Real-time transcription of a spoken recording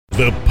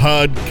The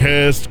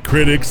podcast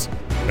critics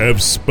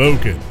have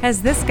spoken.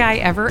 Has this guy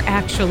ever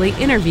actually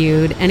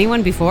interviewed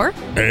anyone before?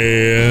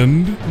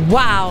 And...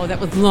 Wow, that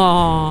was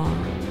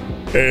long.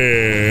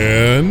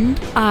 And...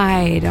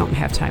 I don't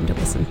have time to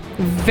listen.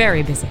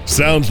 Very busy.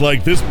 Sounds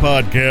like this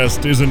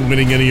podcast isn't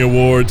winning any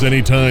awards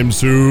anytime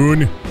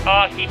soon.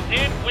 He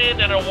did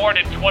win an award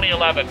in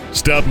 2011.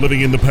 Stop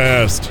living in the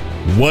past.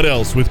 What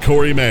else with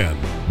Corey Mann?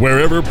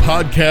 Wherever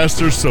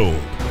podcasts are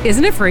sold.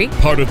 Isn't it free?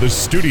 Part of the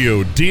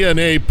Studio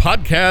DNA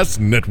Podcast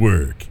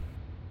Network.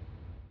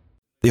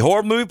 The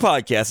Horror Movie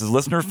Podcast is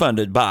listener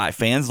funded by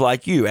fans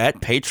like you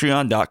at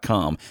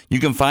patreon.com. You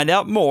can find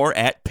out more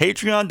at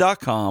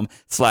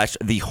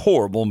patreon.com/The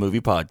Horrible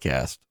Movie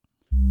Podcast.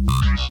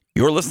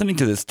 You're listening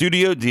to the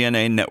Studio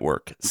DNA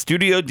Network,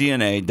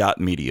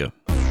 studiodna.media.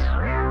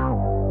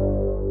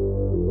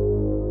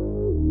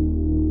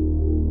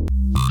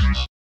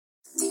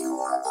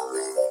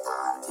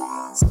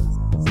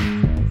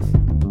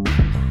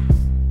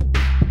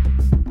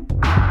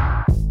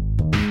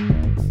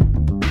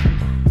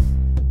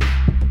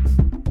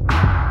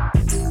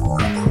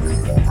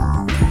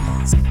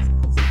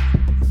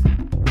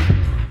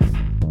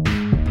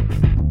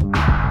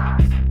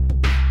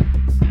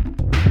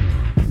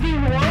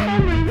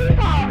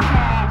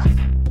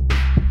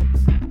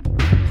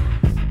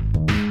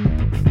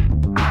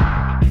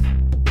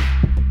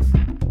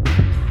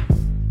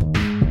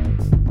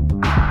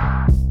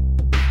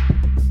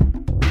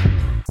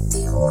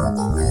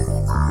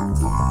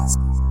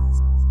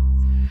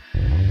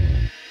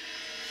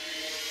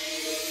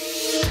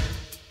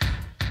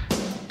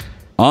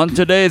 On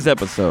today's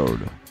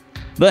episode,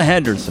 the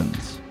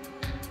Hendersons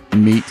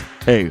meet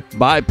a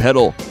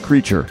bipedal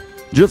creature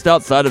just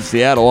outside of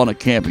Seattle on a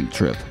camping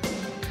trip.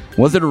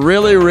 Was it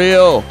really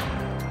real?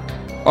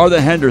 Are the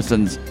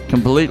Hendersons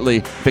completely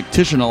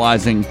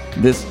fictionalizing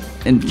this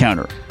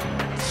encounter?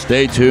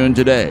 Stay tuned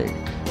today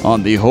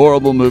on the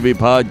Horrible Movie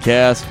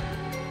Podcast,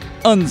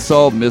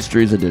 Unsolved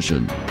Mysteries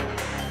Edition.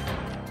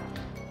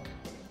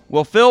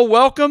 Well, Phil,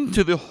 welcome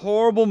to the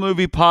Horrible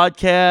Movie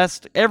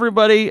Podcast.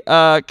 Everybody,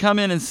 come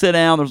in and sit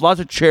down. There's lots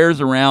of chairs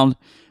around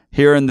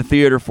here in the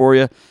theater for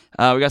you.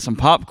 We got some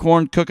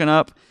popcorn cooking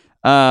up.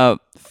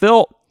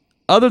 Phil,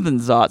 other than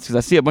Zots, because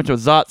I see a bunch of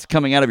Zots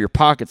coming out of your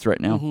pockets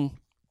right now,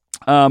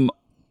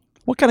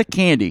 what kind of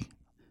candy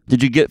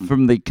did you get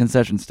from the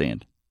concession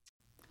stand?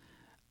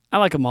 I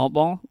like a malt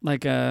ball,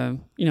 like a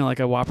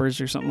Whoppers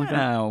or something like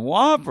that.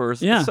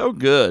 Whoppers? Yeah. That's so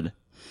good.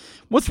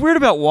 What's weird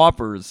about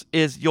Whoppers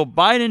is you'll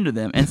bite into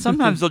them, and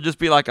sometimes they'll just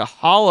be like a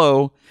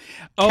hollow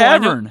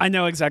cavern. I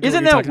know exactly.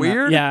 Isn't what you're that talking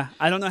weird? About. Yeah,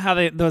 I don't know how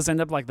those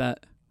end up like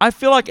that. I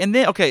feel like, and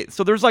then, okay,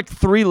 so there's like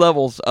 3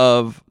 levels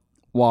of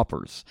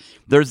Whoppers.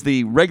 There's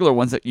the regular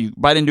ones that you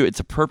bite into, it's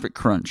a perfect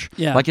crunch.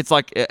 Yeah. Like it's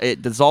like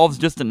it dissolves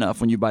just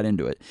enough when you bite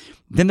into it.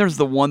 Then there's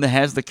the one that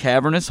has the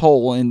cavernous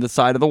hole in the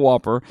side of the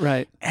Whopper.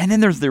 Right. And then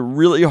there's the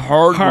really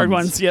hard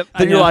ones. Yep.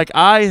 That you're like,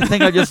 I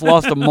think I just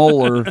lost a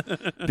molar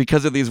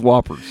because of these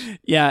Whoppers.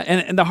 Yeah,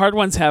 and the hard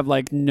ones have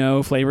like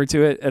no flavor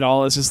to it at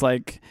all. It's just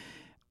like,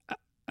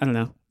 I don't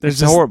know. It's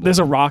horrible. There's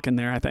a rock in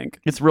there, I think.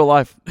 It's real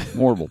life.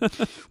 Horrible.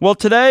 Well,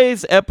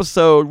 today's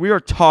episode, we are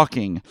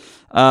talking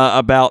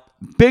about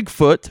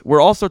Bigfoot. We're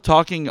also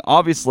talking,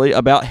 obviously,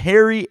 about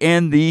Harry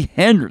and the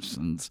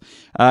Hendersons,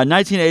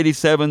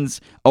 1987's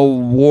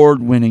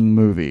award-winning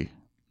movie.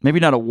 Maybe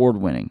not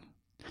award-winning.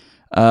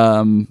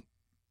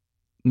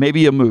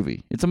 Maybe a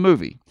movie. It's a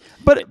movie.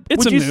 But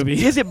it's a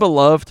movie. Is it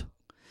beloved?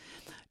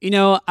 You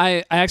know,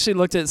 I actually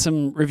looked at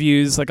some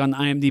reviews like on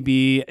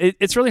IMDb.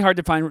 It's really hard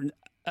to find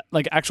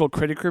like actual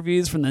critic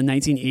reviews from the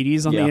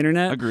 1980s on the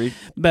internet. Agreed.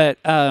 But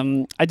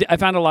I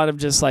found a lot of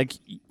just like,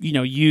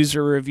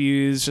 user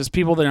reviews, just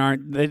people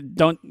that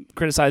don't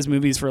criticize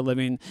movies for a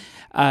living,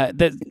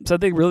 that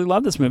said they really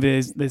love this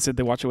movie. They said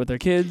they watch it with their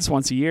kids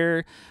once a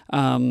year.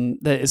 I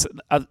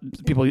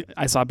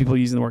saw people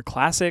using the word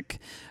classic.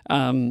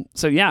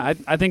 So yeah,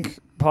 I think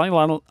probably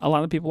a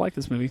lot of people like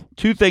this movie.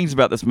 2 things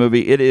about this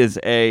movie. It is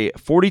it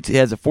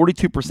has a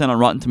 42% on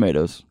Rotten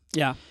Tomatoes.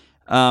 Yeah.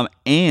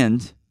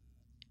 And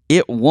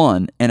it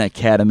won an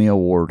Academy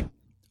Award.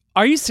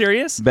 Are you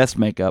serious? Best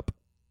makes-up.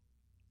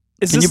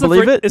 Can you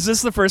believe it? Is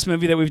this the first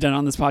movie that we've done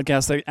on this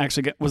podcast that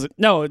actually was it?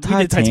 No, Titanic.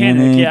 We did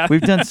Titanic. Yeah, we've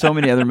done so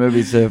many other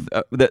movies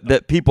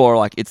that people are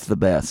like, it's the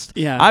best.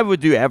 Yeah, I would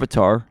do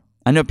Avatar.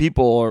 I know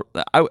people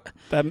are.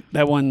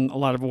 That won a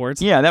lot of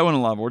awards. Yeah, that won a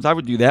lot of awards. I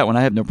would do that one.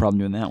 I have no problem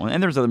doing that one.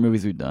 And there's other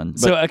movies we've done.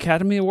 So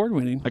Academy Award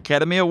winning.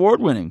 Academy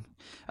Award winning.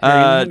 Harry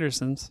and the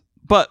Hendersons.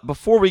 But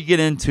before we get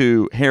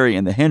into Harry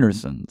and the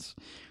Hendersons,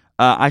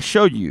 I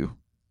showed you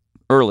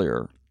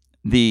earlier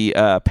the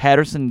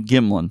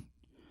Patterson-Gimlin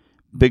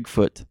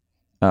Bigfoot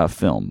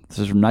film. This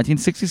is from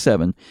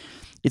 1967.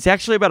 It's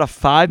actually about a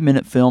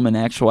 5-minute film in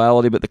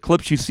actuality, but the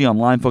clips you see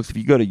online, folks, if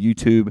you go to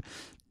YouTube,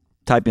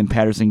 type in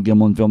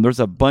Patterson-Gimlin film,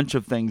 there's a bunch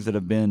of things that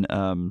have been,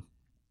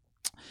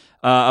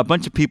 a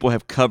bunch of people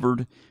have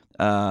covered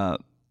the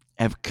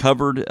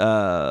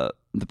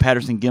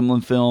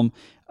Patterson-Gimlin film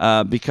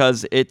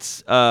because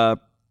it's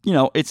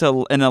it's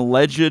an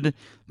alleged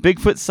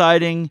Bigfoot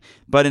sighting,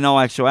 but in all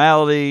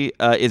actuality,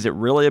 is it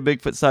really a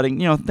Bigfoot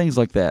sighting? Things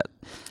like that.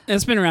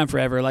 It's been around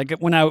forever. Like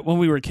when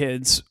we were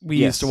kids, we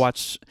used to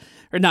watch,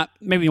 or not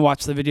maybe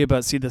watch the video,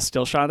 but see the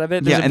still shot of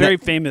it. There's a very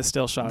famous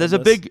still shot. There's a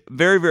big,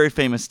 very, very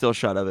famous still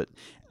shot of it,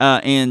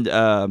 and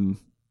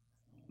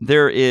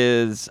there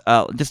is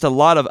just a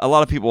lot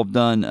of people have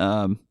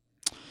done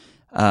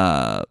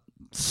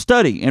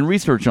study and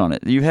research on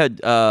it. You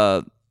had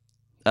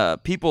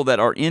people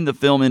that are in the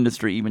film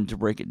industry even to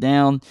break it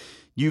down.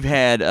 You've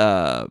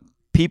had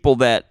people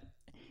that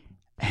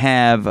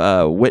have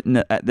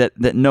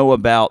that know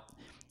about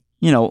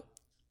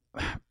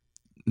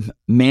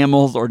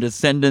mammals or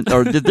descendants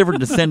or different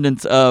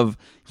descendants of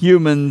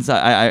humans.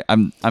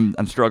 I'm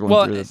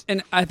struggling through this.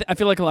 And I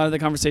feel like a lot of the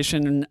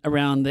conversation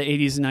around the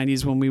 80s and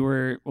 90s when we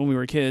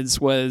were kids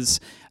was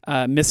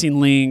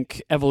missing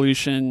link,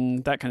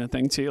 evolution, that kind of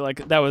thing too.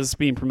 Like that was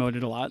being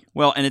promoted a lot.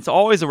 Well, and it's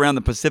always around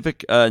the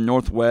Pacific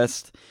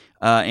Northwest,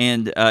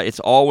 and it's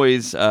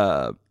always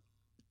thought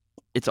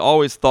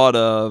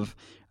of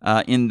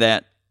in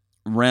that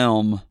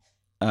realm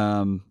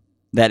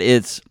that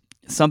it's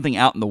something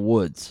out in the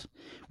woods,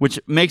 which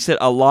makes it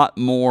a lot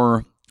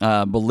more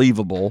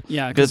believable.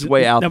 Yeah, because it's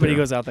way out nobody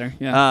there. goes out there.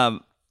 Yeah.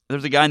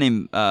 There's a guy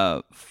named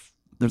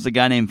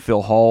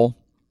Phil Hall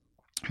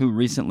who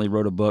recently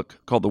wrote a book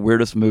called The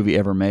Weirdest Movie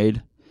Ever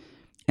Made,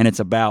 and it's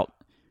about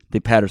the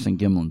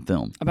Patterson-Gimlin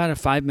film. About a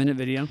 5-minute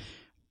video.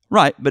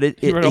 Right, but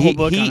he wrote a whole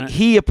book on it.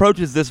 He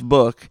approaches this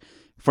book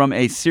from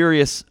a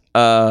serious.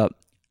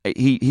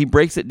 He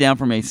breaks it down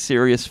from a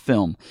serious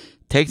film,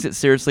 takes it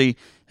seriously.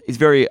 He's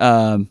very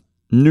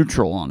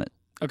neutral on it.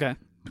 Okay.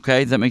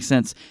 Okay, does that make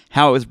sense?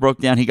 How it was broke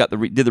down. He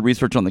did the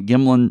research on the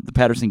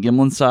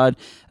Patterson-Gimlin side.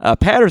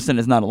 Patterson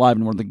is not alive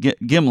anymore. The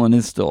Gimlin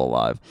is still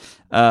alive.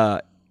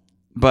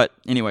 But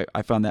anyway,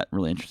 I found that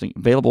really interesting.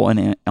 Available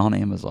on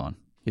Amazon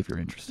if you're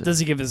interested. Does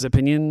he give his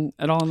opinion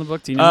at all in the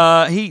book? Do you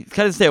know? He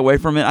kind of stay away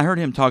from it. I heard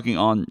him talking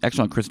on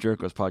Chris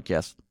Jericho's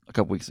podcast a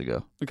couple weeks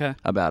ago. Okay.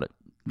 About it.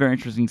 Very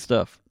interesting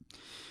stuff.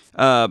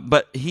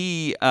 But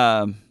he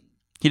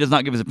does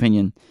not give his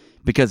opinion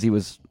because he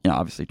was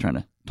obviously trying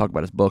to talk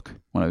about his book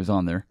when I was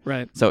on there.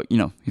 Right. So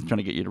he's trying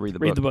to get you to read the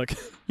book. Read the book.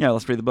 Yeah,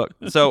 let's read the book.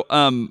 So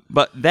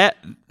but that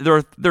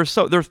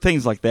there's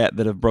things like that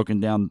have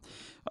broken down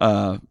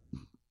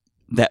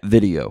that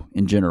video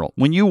in general.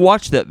 When you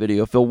watch that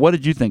video, Phil, what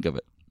did you think of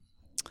it?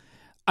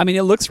 I mean,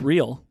 it looks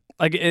real.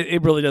 Like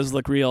it really does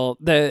look real.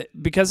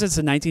 Because it's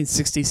a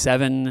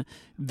 1967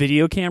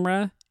 video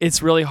camera,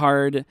 it's really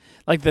hard.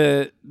 Like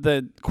the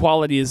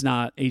quality is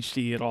not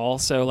HD at all,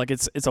 so like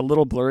it's a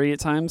little blurry at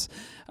times.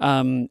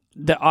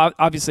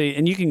 Obviously,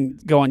 and you can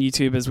go on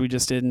YouTube as we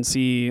just did and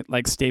see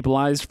like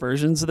stabilized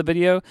versions of the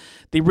video.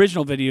 The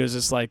original video is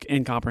just like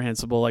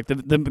incomprehensible. Like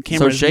the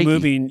camera is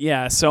moving,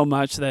 so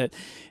much that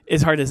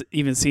it's hard to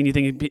even see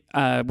anything.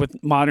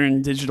 With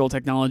modern digital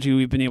technology,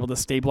 we've been able to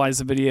stabilize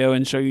the video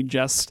and show you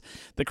just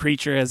the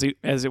creature as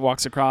it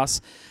walks across,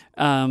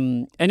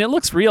 and it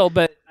looks real.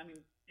 But I mean,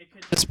 it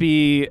could just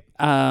be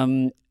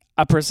a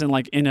person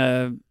like in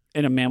a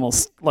mammal,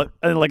 like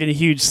in a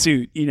huge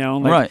suit,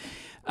 Right.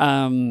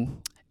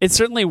 It's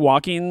certainly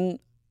walking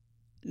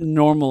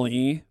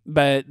normally,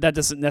 but that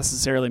doesn't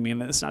necessarily mean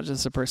that it's not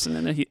just a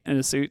person in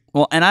a suit.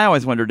 Well, and I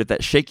always wondered if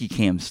that shaky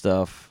cam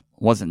stuff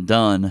wasn't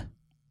done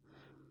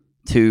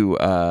to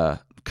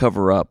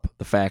cover up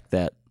the fact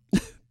that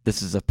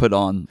this is a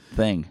put-on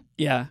thing.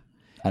 Yeah.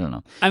 I don't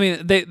know. I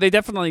mean, they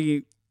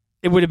definitely,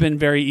 it would have been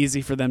very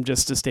easy for them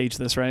just to stage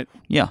this, right?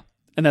 Yeah.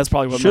 And that's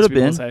probably what Should most have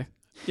people been. say.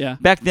 Yeah.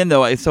 Back then,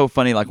 though, it's so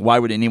funny. Like, why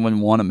would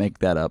anyone want to make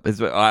that up?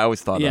 Is what I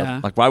always thought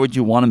of. Like, why would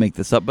you want to make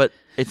this up? But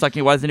it's like,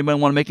 why does anyone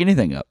want to make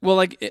anything up? Well,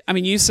 like, I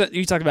mean, you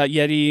talked about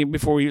Yeti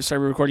before we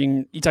started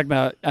recording. You talked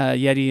about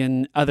Yeti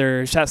and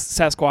other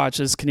Sasquatch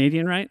is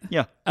Canadian, right?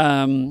 Yeah.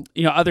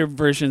 Other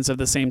versions of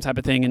the same type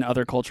of thing in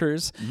other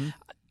cultures.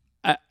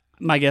 Mm-hmm.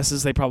 My guess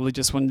is they probably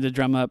just wanted to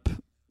drum up,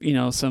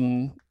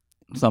 something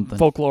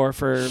folklore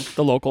for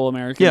the local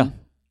American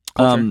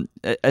culture.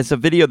 It's a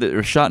video that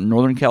was shot in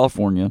Northern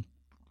California.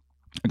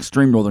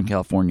 Extreme Northern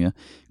California,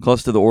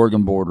 close to the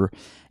Oregon border.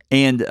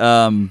 And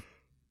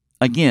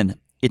again,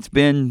 it's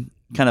been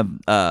kind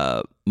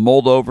of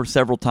mulled over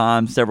several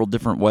times, several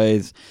different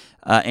ways.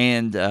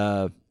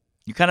 I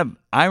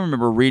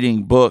remember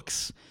reading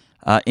books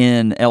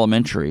in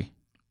elementary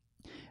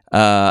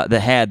that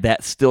had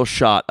that still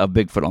shot of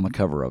Bigfoot on the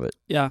cover of it.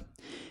 Yeah.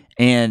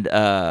 And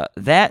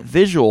that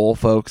visual,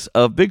 folks,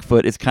 of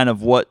Bigfoot is kind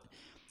of what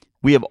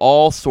we have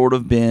all sort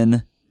of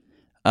been.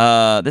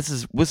 This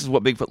is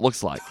what Bigfoot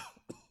looks like.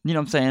 You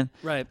know what I'm saying?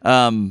 Right.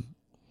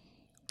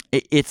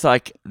 It's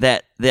like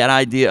that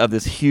idea of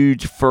this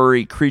huge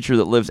furry creature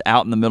that lives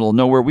out in the middle of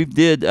nowhere. We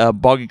did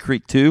Boggy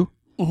Creek 2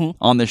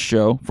 on this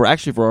show for our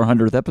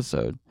 100th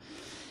episode.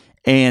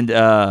 And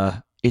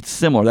it's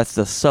similar. That's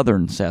the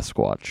Southern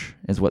Sasquatch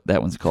is what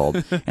that one's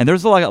called. And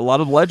there's like a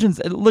lot of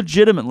legends,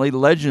 legitimately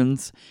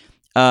legends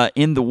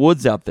in the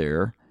woods out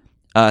there,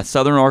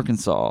 Southern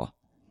Arkansas,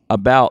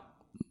 about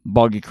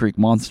Boggy Creek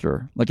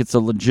Monster. Like it's a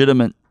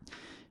legitimate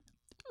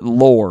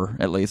lore,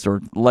 at least,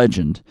 or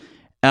legend.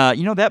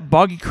 That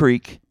Boggy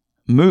Creek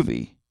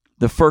movie,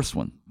 the first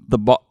one, the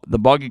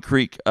Boggy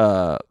Creek,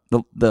 the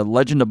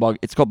Legend of Boggy.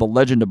 It's called The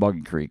Legend of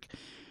Boggy Creek.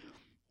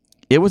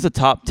 It was a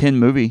top 10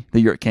 movie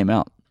the year it came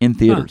out in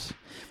theaters.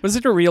 Was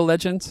it a real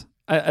legend?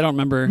 I don't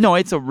remember. No,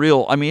 it's a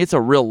real. I mean, it's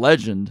a real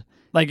legend.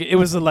 Like it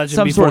was a legend.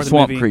 Some before sort of the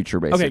swamp movie. creature,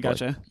 basically. Okay,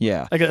 gotcha.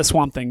 Yeah, like a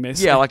swamp thing,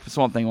 basically. Yeah, like the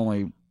swamp thing.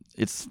 Only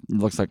it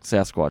looks like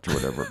Sasquatch or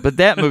whatever. But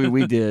that movie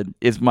we did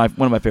is one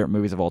of my favorite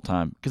movies of all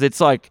time because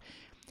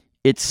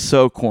it's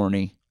so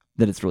corny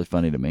that it's really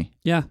funny to me.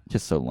 Yeah,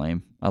 just so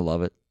lame. I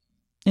love it.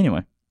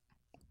 Anyway,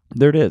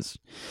 there it is.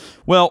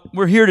 Well,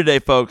 we're here today,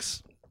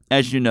 folks,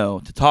 as you know,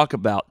 to talk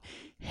about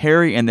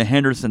Harry and the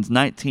Hendersons,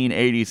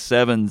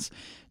 1987's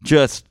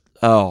just.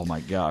 Oh my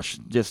gosh,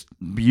 just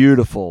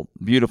beautiful,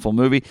 beautiful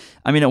movie.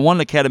 I mean, it won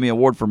an Academy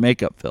Award for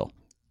makeup, Phil.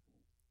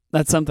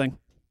 That's something.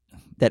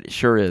 That it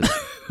sure is.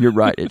 You're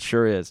right, it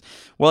sure is.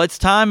 Well, it's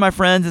time, my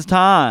friends, it's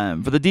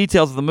time for the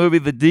details of the movie,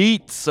 the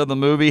deets of the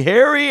movie,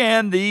 Harry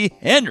and the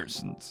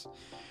Hendersons.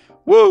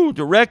 Woo!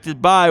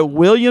 Directed by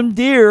William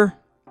Deere.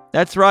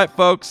 That's right,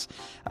 folks.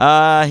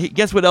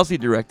 Guess what else he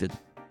directed?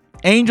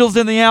 Angels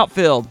in the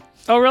Outfield.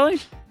 Oh,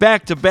 really?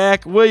 Back to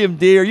back, William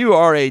Deere, you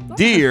are a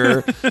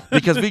deer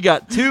because we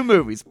got two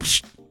movies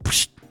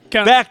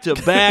back to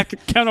back.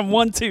 Count them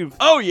 1, 2.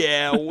 Oh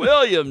yeah,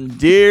 William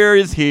Deere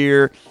is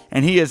here,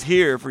 and he is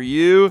here for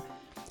you,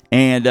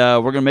 and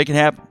we're gonna make it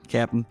happen,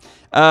 Captain.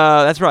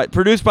 That's right.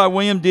 Produced by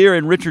William Deere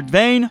and Richard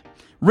Vane,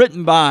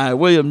 written by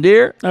William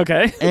Deere.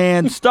 Okay.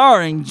 And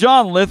starring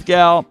John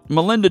Lithgow,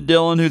 Melinda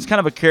Dillon, who's kind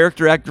of a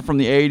character actor from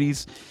the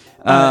 '80s.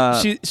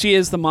 She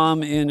is the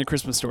mom in A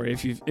Christmas Story.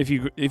 If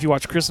you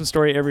watch A Christmas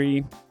Story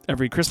every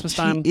Christmas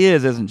time, she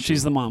is, isn't she?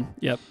 She's the mom.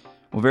 Yep.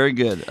 Well, very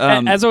good.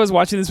 As I was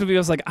watching this movie, I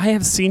was like, I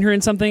have seen her in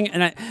something,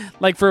 and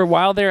for a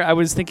while there, I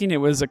was thinking it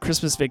was A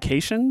Christmas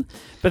Vacation,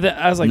 but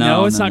I was like,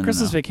 no, it's not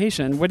Christmas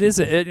Vacation. What is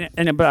it?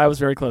 But I was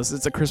very close.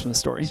 It's A Christmas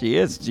Story. She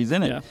is. She's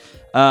in it.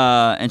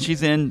 Yeah. And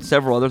she's in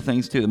several other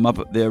things too.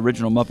 The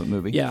original Muppet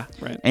movie. Yeah.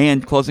 Right.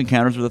 And Close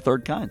Encounters of the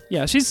Third Kind.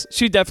 Yeah.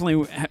 She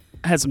definitely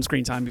had some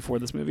screen time before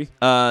this movie.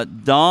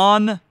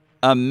 Don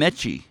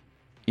Ameche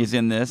is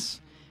in this,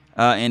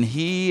 and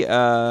he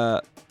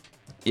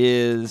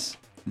is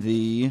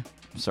the.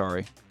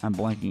 Sorry, I'm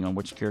blanking on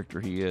which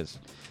character he is.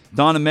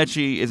 Don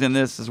Ameche is in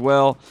this as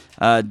well.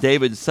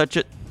 David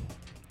Suchet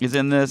is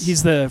in this.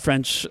 He's the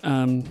French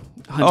hunter.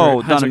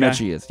 Oh, Don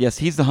Ameche is. Yes,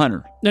 he's the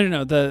hunter.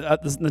 No.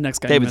 The next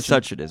guy. David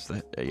Suchet is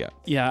the. Yeah.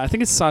 Yeah, I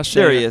think it's Sachet.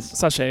 There he is.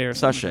 Sachet or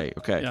something. Sachet.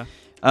 Okay. Yeah.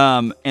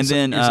 And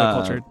then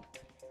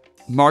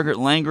Margaret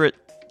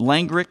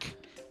Langrick,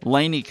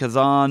 Lainey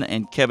Kazan,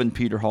 and Kevin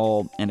Peter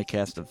Hall, and a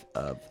cast of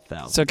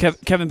thousands. So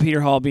Kevin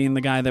Peter Hall being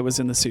the guy that was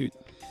in the suit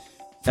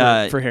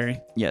for Harry.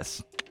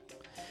 Yes.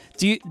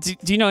 Do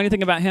you know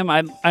anything about him?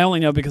 I only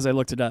know because I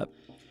looked it up.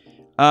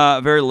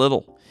 Very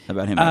little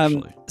about him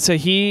actually. So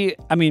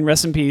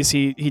rest in peace.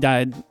 He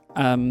died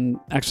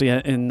actually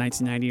in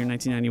 1990 or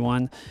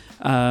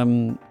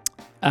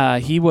 1991.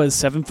 He was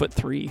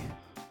 7'3".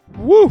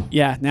 Woo!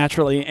 Yeah,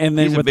 naturally. And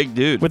then he's a big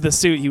dude. With the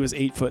suit, he was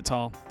 8 foot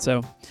tall.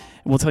 So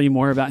we'll tell you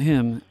more about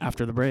him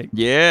after the break.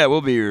 Yeah,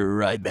 we'll be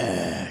right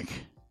back.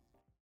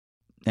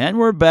 And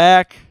we're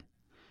back.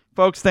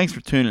 Folks, thanks for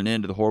tuning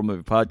in to the Horror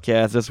Movie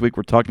Podcast. This week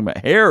we're talking about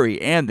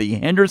Harry and the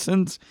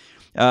Hendersons.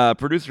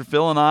 Producer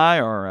Phil and I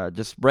are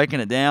just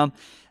breaking it down.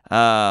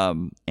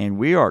 And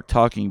we are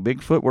talking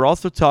Bigfoot. We're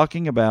also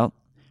talking about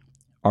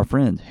our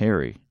friend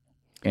Harry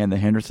and the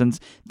Hendersons.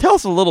 Tell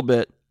us a little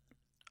bit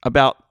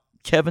about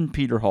Kevin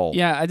Peter Hall.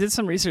 Yeah, I did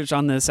some research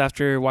on this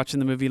after watching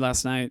the movie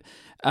last night.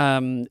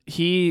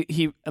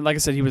 He like I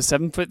said, he was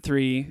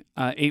 7'3",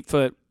 8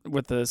 foot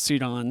with the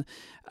suit on.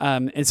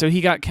 And so he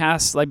got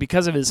cast,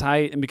 because of his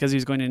height and because he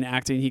was going into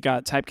acting, he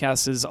got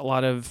typecast as a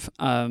lot of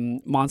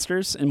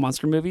monsters in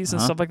monster movies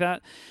and stuff like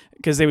that.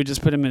 Because they would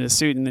just put him in a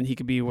suit and then he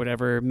could be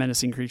whatever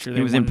menacing creature they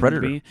wanted him to be. He was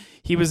in Predator.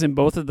 He was in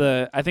both of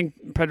I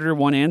think Predator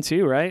 1 and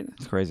 2, right?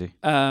 It's crazy.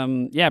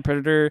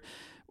 Predator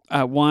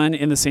 1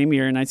 in the same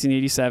year in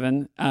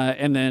 1987,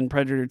 and then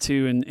Predator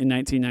 2 in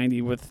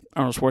 1990 with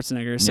Arnold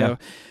Schwarzenegger. So,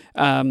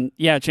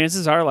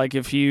 chances are,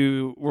 if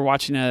you were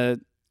watching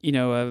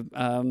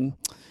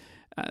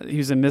he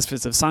was in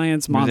Misfits of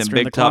Science, Monster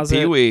in the Closet. Big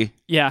Top Pee-wee.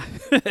 Yeah.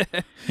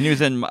 And he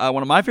was in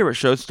one of my favorite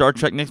shows, Star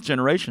Trek Next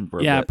Generation. For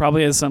a bit.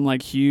 Probably as some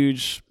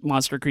huge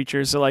monster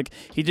creature. So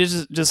he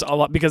did just a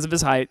lot because of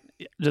his height,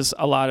 just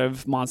a lot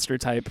of monster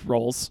type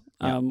roles.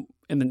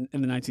 In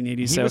the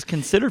 1980s. He was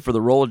considered for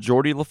the role of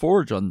Geordie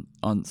LaForge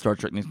on Star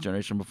Trek Next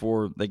Generation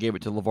before they gave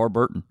it to LeVar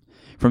Burton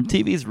from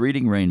TV's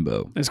Reading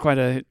Rainbow. There's quite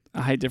a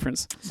height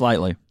difference.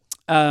 Slightly.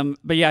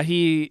 But yeah,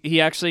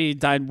 he actually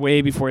died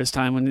way before his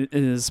time in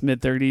his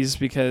mid-30s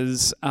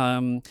because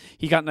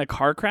he got in a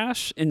car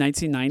crash in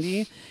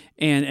 1990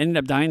 and ended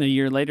up dying a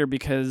year later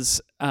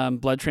because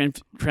blood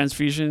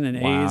transfusion and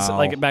AIDS,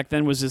 back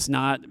then, was just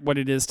not what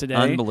it is today.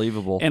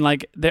 Unbelievable. And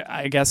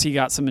I guess he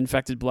got some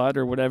infected blood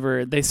or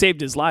whatever. They saved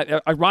his life.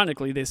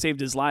 Ironically, they saved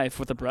his life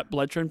with a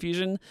blood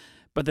transfusion,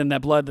 but then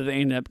that blood that they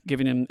ended up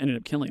giving him ended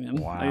up killing him.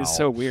 Wow. Like, it's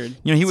so weird.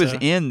 He was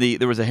in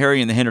there was a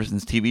Harry and the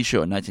Hendersons TV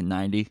show in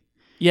 1990.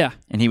 Yeah,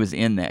 and he was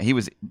in that.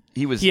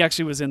 He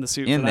actually was in the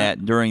suit in for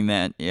that during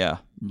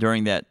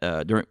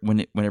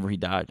whenever he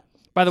died.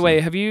 By the way,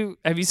 have you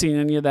seen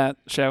any of that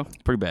show?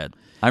 Pretty bad.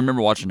 I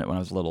remember watching it when I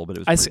was little, but it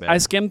was pretty bad. I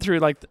skimmed through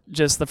like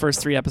just the first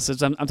 3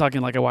 episodes. I'm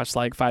talking like I watched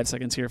like 5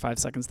 seconds here, 5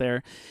 seconds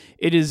there.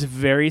 It is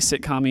very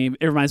sitcom-y.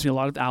 It reminds me a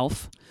lot of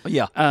Alf.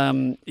 Yeah.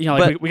 We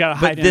got to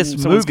hide in. But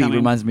this movie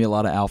reminds me a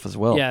lot of Alf as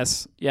well.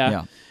 Yes.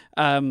 Yeah.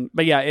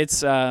 But yeah,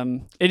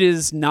 it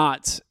is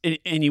not in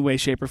any way,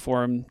 shape, or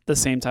form the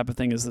same type of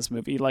thing as this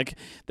movie. Like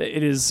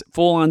it is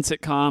full on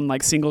sitcom,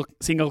 like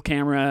single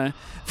camera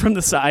from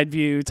the side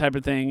view type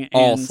of thing.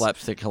 All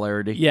slapstick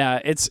hilarity. Yeah,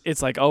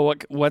 it's like, oh,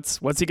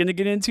 what's he going to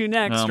get into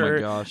next? Oh my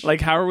gosh! Like,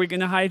 how are we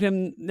going to hide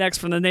him next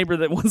from the neighbor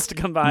that wants to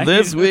come by?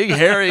 This week,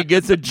 Harry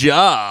gets a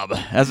job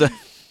as a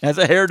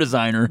hair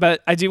designer.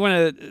 But I do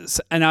want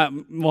to,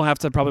 and we'll have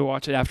to probably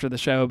watch it after the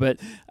show. But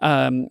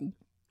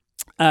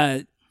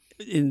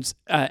in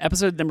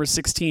episode number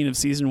 16 of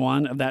season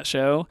 1 of that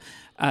show,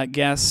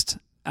 guest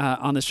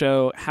on the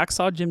show,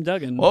 Hacksaw Jim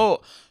Duggan.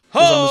 Oh,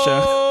 was on the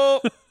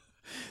show.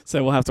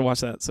 So we'll have to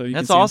watch that. So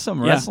that's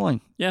awesome.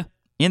 Wrestling. Yeah.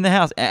 In the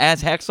house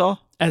as Hacksaw?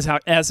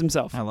 As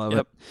himself. I love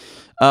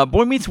it.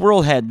 Boy Meets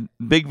World had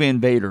Big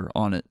Van Vader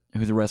on it,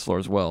 who's a wrestler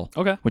as well.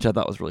 Okay. Which I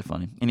thought was really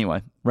funny.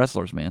 Anyway,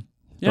 wrestlers, man.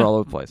 Yeah. They're all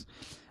over the place.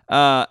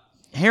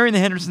 Harry and the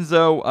Hendersons,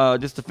 though,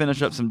 just to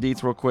finish up some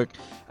deets real quick,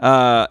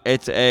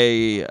 it's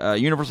a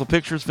Universal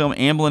Pictures film,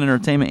 Amblin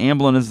Entertainment.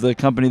 Amblin is the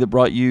company that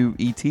brought you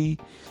E.T.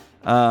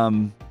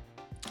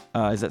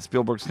 Is that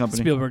Spielberg's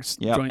company? Spielberg's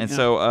joint. And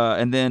so,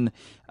 and then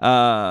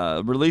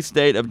release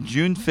date of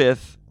June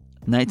 5th,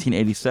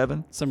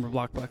 1987. Summer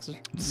blockbuster.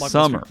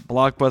 Summer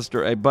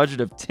blockbuster. A budget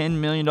of $10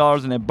 million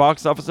and a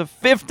box office of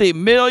 $50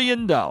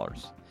 million.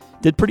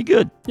 Did pretty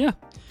good. Yeah.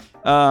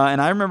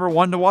 And I remember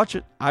wanting to watch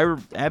it. I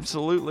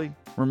absolutely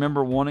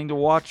remember wanting to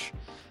watch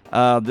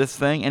this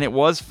thing, and it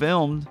was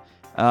filmed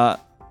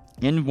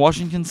in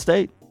Washington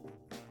State,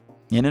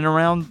 in and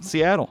around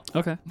Seattle.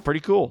 Okay.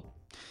 Pretty cool.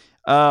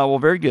 Well,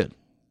 very good.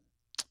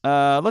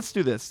 Let's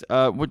do this.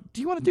 Do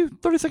you want to do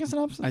 30-second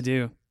synopsis? I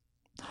do.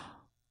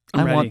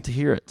 I want to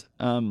hear it.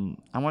 I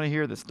want to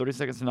hear this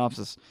 30-second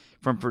synopsis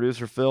from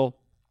producer Phil.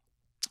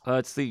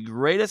 It's the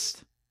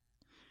greatest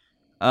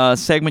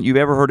segment you've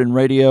ever heard in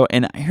radio,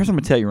 and here's what I'm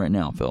going to tell you right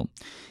now, Phil.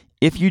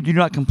 If you do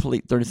not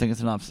complete 30-second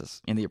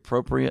synopsis in the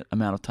appropriate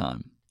amount of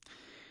time,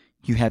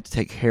 you have to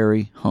take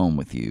Harry home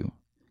with you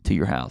to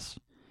your house,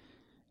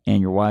 and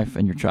your wife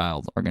and your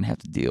child are going to have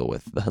to deal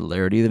with the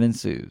hilarity that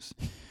ensues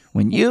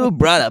when you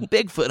brought a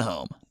Bigfoot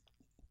home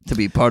to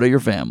be part of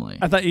your family.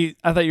 I thought you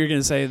were going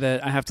to say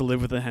that I have to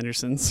live with the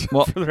Hendersons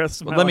for the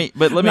rest of my life.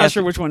 Let me I'm not ask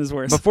sure which one is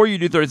worse. Before you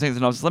do 30-second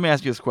synopsis, let me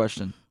ask you this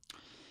question.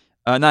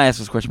 Not ask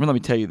this question, but let me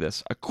tell you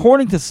this.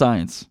 According to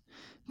science,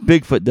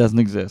 Bigfoot doesn't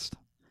exist.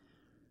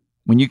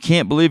 When you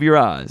can't believe your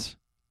eyes,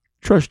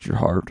 trust your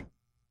heart.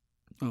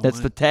 That's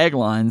the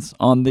taglines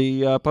on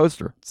the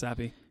poster.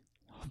 Sappy.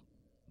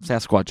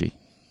 Sasquatchy.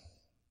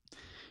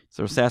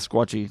 So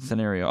Sasquatchy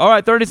scenario. All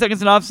right, 30-second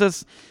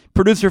synopsis.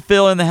 Producer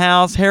Phil in the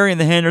house. Harry and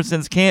the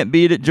Hendersons. Can't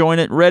beat it. Join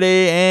it.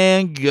 Ready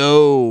and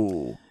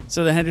go.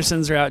 So the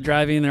Hendersons are out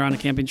driving. They're on a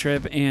camping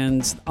trip,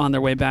 and on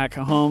their way back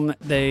home,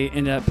 they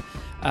end up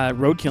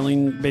road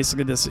killing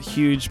basically this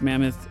huge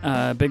mammoth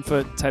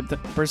Bigfoot type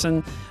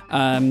person.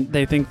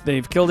 They think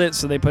they've killed it,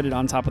 so they put it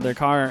on top of their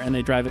car and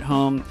they drive it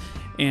home,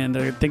 and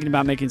they're thinking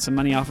about making some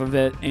money off of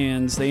it,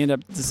 and they end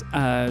up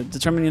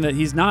determining that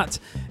he's not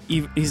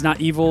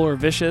evil or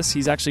vicious.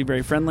 He's actually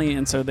very friendly,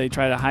 and so they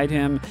try to hide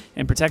him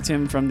and protect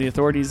him from the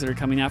authorities that are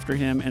coming after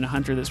him and a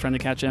hunter that's trying to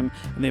catch him,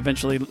 and they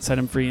eventually set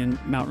him free in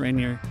Mount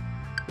Rainier.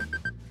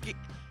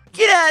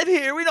 Get out of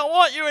here. We don't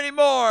want you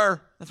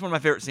anymore. That's one of my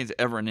favorite scenes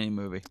ever in any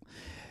movie.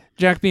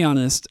 Jack, be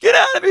honest. Get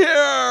out of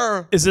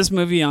here. Is this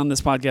movie on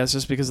this podcast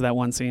just because of that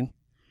one scene?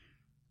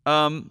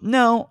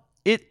 No.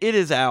 It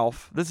is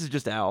Alf. This is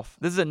just Alf.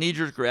 This is a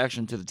knee-jerk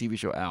reaction to the TV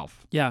show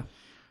Alf. Yeah.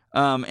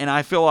 And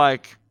I feel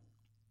like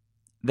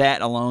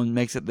that alone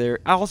makes it there.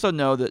 I also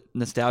know that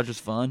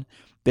nostalgia's fun.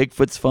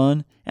 Bigfoot's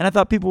fun. And I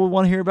thought people would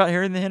want to hear about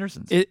Harry and the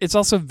Hendersons. It's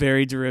also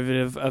very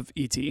derivative of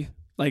E.T.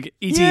 Like,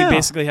 E.T.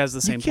 basically has the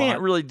same plot. You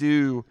can't really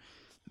do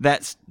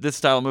this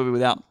style of movie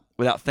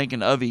without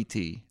thinking of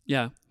E.T.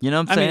 Yeah. You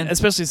know what I'm saying? I mean,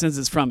 especially since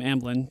it's from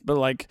Amblin. But,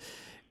 like,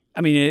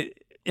 I mean,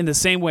 in the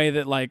same way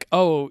that, like,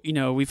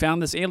 we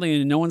found this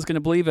alien and no one's going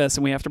to believe us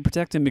and we have to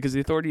protect him because the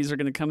authorities are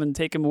going to come and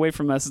take him away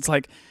from us. It's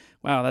like,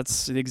 wow,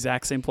 that's the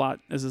exact same plot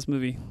as this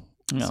movie.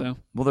 Yeah. So.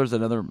 Well, there's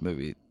another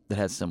movie that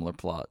has similar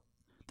plot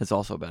that's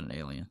also about an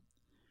alien.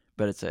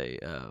 But it's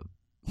a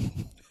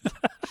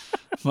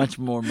much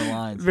more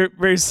maligned. Very,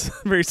 very,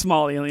 very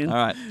small alien. All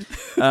right.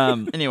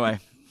 Anyway,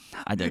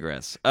 I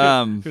digress.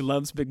 Who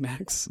loves Big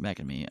Macs. Mac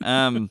and me.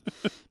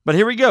 But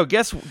here we go.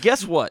 Guess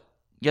what?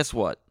 Guess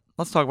what?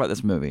 Let's talk about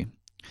this movie.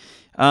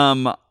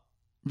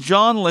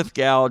 John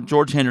Lithgow,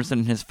 George Henderson,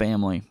 and his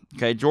family.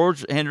 Okay,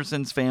 George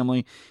Henderson's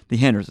family, the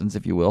Hendersons,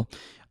 if you will.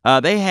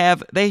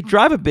 They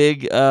drive a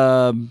big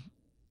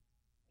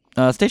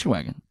Station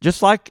wagon,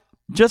 just like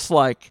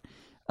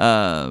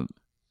National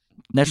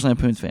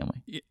Lampoon's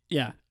Family.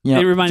 Yeah, You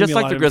know, it reminded just me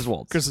like a the lot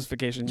Griswolds. of Christmas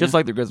Vacation. Just yeah.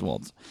 like the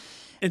Griswolds.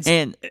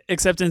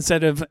 Except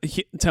instead of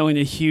towing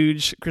a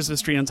huge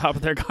Christmas tree on top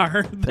of their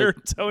car, they're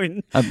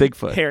towing a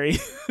Bigfoot. Harry.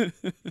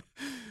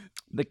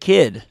 The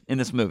kid in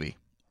this movie.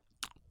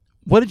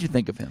 What did you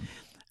think of him?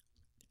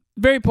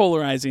 Very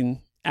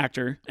polarizing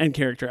actor and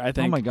character, I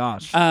think. Oh my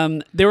gosh.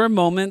 There were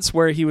moments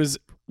where he was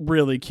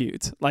really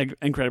cute, like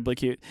incredibly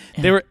cute.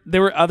 There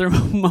were other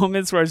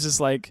moments where I was just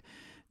like,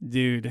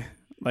 dude,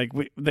 like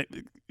we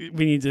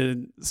need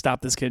to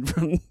stop this kid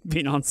from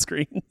being on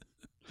screen.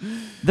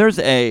 There's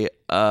a,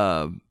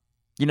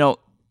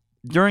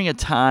 during a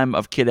time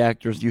of kid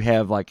actors, you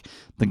have like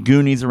the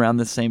Goonies around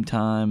the same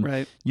time.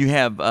 Right. You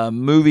have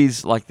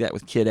movies like that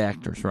with kid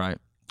actors, right?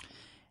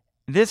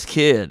 This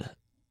kid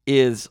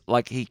is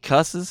like, he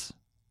cusses.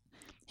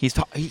 He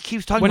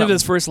keeps talking. One about, of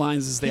his first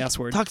lines is the S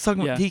word.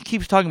 He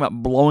keeps talking about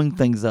blowing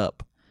things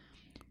up.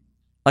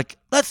 Like,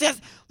 let's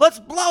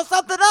blow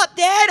something up,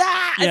 Dad.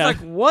 Ah! Yeah.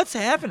 It's like, what's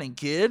happening,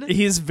 kid?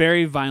 He's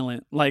very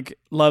violent, like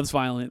loves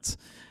violence.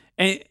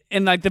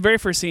 And like the very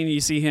first scene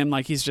you see him,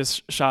 like he's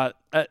just shot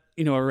at,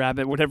 a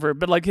rabbit, whatever.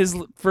 But like his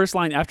first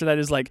line after that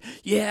is like,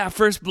 yeah,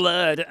 first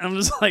blood. And I'm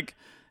just like,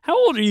 how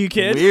old are you,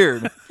 kid?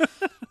 Weird.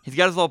 He's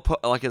got his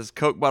little, his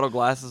Coke bottle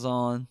glasses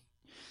on.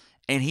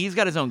 And he's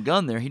got his own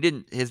gun there.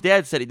 His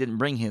dad said he didn't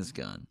bring his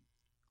gun.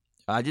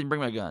 I didn't bring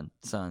my gun,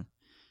 son.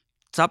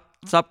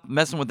 Stop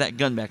messing with that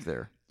gun back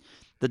there.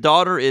 The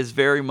daughter is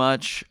very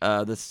much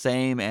the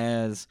same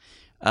as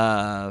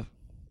the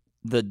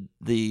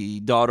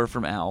daughter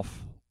from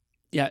Alf.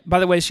 Yeah. By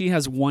the way, she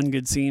has one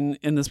good scene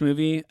in this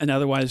movie, and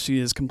otherwise she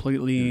is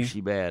completely.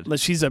 She's bad.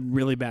 She's a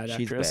really bad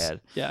actress. She's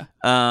bad.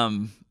 Yeah.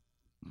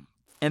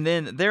 And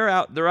then they're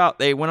out.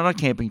 They went on a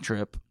camping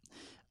trip.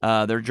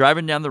 They're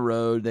driving down the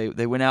road.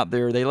 They went out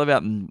there. They live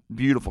out in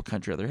beautiful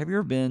country out there. Have you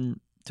ever been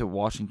to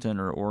Washington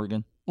or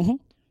Oregon? Mm-hmm.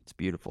 It's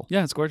beautiful.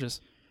 Yeah, it's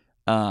gorgeous.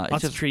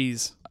 Lots of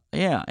trees.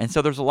 Yeah, and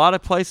so there's a lot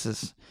of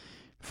places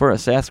for a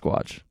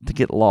Sasquatch to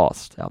get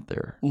lost out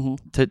there,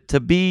 to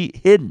be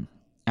hidden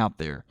out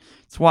there.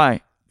 That's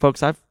why,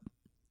 folks,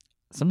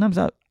 sometimes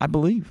I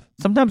believe,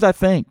 sometimes I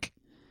think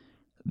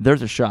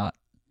there's a shot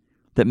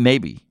that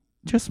maybe,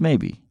 just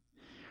maybe,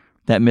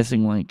 that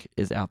missing link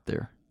is out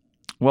there.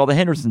 Well, the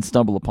Hendersons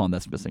stumble upon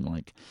this missing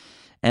link,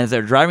 and as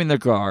they're driving their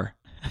car,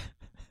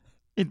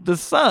 the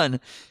sun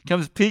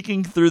comes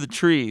peeking through the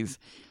trees.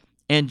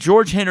 And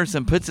George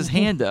Henderson puts his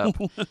hand up,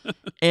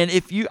 and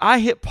I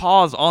hit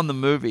pause on the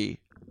movie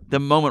the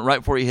moment right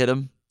before he hit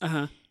him,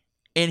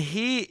 and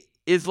he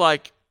is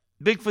like,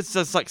 Bigfoot's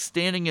just like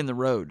standing in the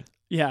road.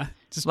 Yeah,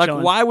 just like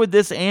chilling. Why would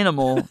this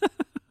animal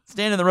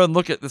stand in the road and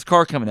look at this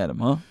car coming at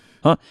him?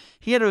 Huh?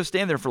 He had to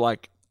stand there for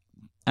like,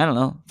 I don't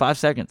know, 5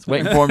 seconds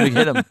waiting for him to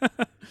hit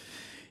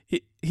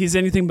him. He's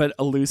anything but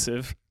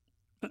elusive.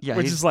 Yeah,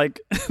 which is like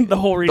the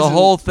whole reason, the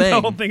whole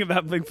thing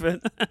about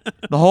Bigfoot.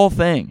 The whole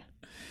thing.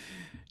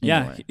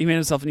 Anyway. Yeah, he made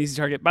himself an easy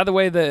target. By the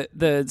way,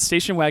 the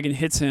station wagon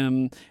hits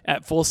him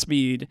at full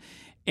speed,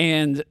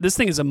 and this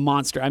thing is a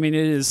monster. I mean,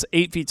 it is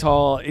 8 feet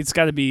tall. It's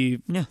got to be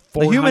the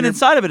human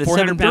inside of it is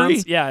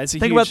 7'3". Yeah, it's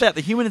Think about that.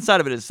 The human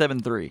inside of it is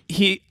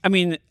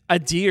 7'3". A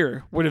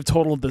deer would have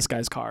totaled this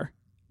guy's car,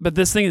 but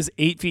this thing is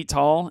 8 feet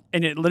tall,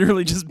 and it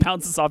literally just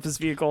bounces off his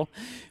vehicle.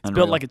 It's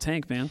built like a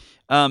tank, man.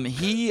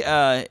 He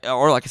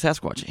or like a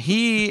Sasquatch.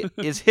 He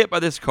is hit by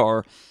this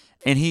car,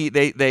 and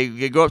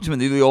they go up to him and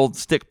do the old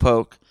stick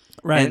poke.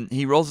 Right. And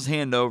he rolls his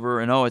hand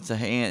over, and it's a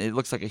hand. It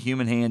looks like a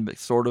human hand, but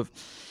sort of.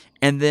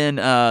 And then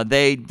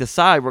they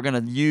decide we're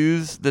going to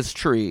use this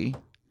tree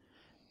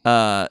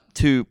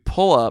to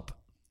pull up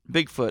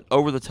Bigfoot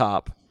over the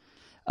top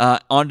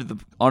onto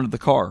the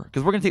car,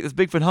 because we're going to take this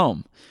Bigfoot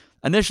home.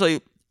 Initially,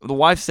 the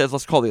wife says,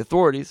 "Let's call the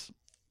authorities."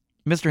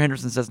 Mr.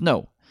 Henderson says,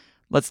 "No,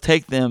 let's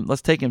take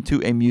him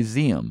to a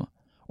museum,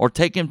 or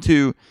take him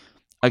to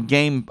a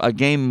game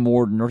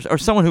warden, or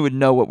someone who would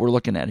know what we're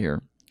looking at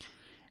here."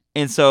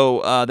 And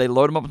so they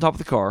load him up on top of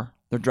the car.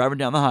 They're driving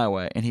down the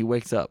highway, and he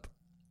wakes up.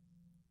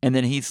 And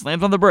then he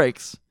slams on the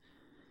brakes,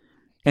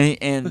 and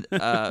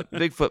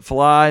Bigfoot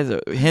flies.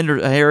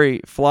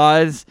 Harry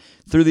flies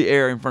through the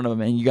air in front of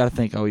him, and you got to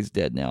think, oh, he's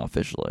dead now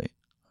officially.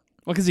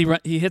 Well, because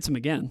he hits him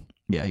again.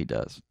 Yeah, he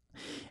does.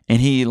 And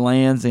he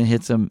lands and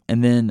hits him,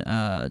 and then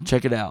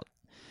check it out.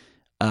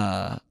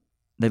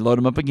 They load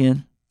him up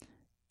again.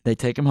 They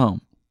take him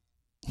home.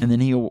 And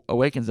then he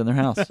awakens in their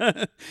house.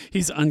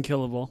 He's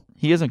unkillable.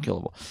 He is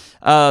unkillable.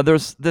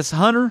 There's this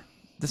hunter,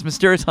 this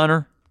mysterious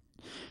hunter.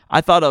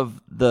 I thought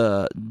of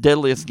The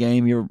Deadliest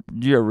Game.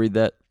 Did you ever read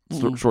that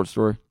short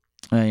story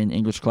in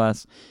English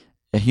class?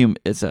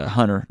 It's a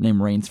hunter named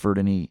Rainsford,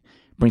 and he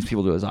brings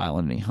people to his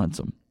island and he hunts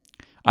them.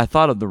 I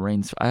thought of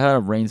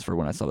Rainsford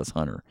when I saw this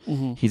hunter.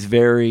 Mm-hmm. He's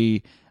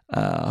very.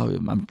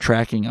 I'm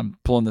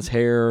pulling this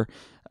hair.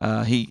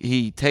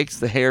 He takes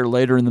the hair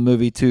later in the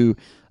movie to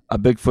a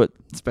Bigfoot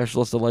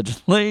specialist,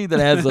 allegedly, that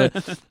has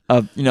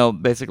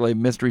basically a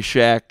mystery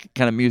shack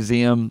kind of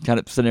museum kind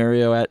of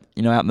scenario out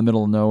in the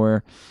middle of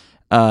nowhere.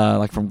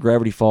 like from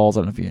Gravity Falls.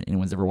 I don't know if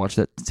anyone's ever watched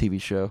that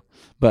TV show,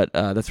 but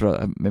that's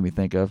what it made me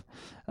think of.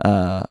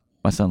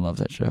 My son loves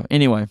that show.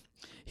 Anyway.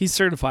 He's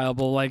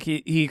certifiable. Like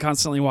he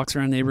constantly walks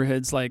around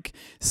neighborhoods, like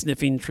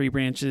sniffing tree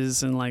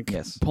branches and like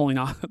pulling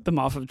them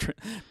off of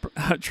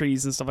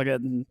trees and stuff like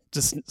that, and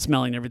just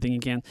smelling everything he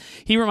can.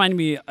 He reminded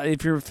me,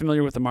 if you're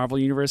familiar with the Marvel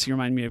universe, he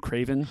reminded me of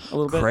Kraven a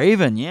little bit.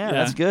 Kraven, yeah,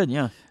 that's good.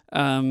 Yeah.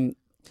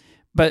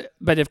 But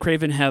if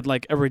Kraven had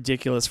like a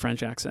ridiculous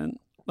French accent,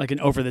 like an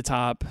over the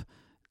top,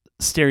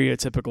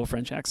 stereotypical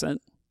French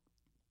accent.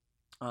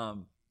 What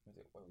do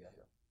we got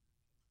here?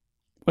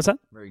 What's that?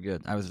 Very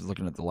good. I was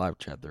looking at the live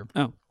chat there.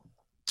 Oh.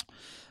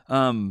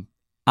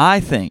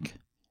 I think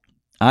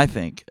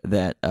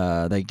that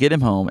they get him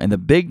home, and the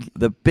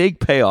big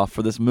payoff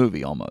for this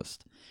movie,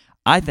 almost.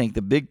 I think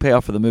the big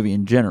payoff for the movie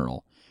in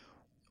general,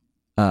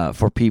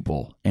 for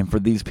people and for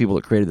these people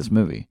that created this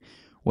movie,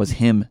 was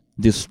him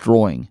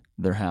destroying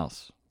their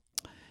house.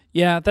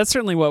 Yeah, that's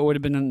certainly what would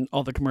have been in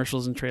all the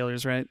commercials and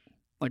trailers, right?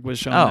 Like was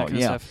showing that kind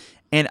of stuff.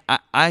 And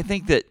I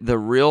think that the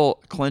real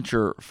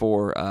clincher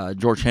for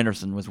George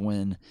Henderson was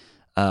when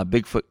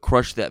Bigfoot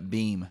crushed that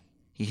beam.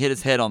 He hit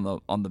his head on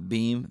the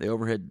beam, the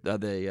overhead,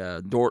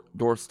 the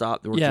door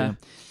stop, jam,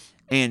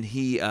 and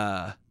he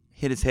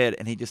hit his head,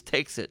 and he just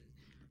takes it.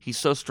 He's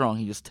so strong,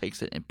 he just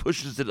takes it and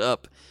pushes it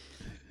up,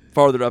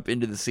 farther up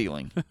into the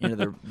ceiling, into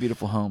their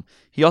beautiful home.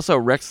 He also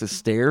wrecks the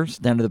stairs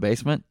down to the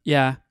basement.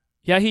 Yeah,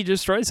 he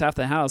destroys half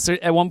the house.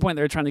 At one point,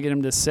 they were trying to get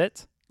him to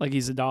sit, like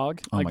he's a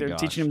dog. Like they're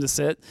teaching him to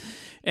sit,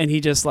 and he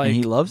just like... And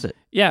he loves it.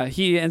 Yeah,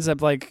 he ends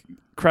up like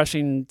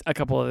crushing a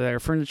couple of their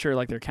furniture,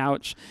 like their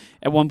couch.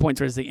 At one point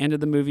towards the end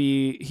of the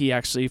movie, he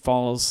actually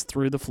falls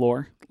through the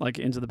floor, like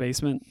into the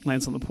basement,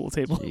 lands on the pool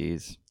table.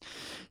 Jeez.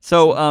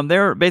 So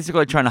they're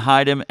basically trying to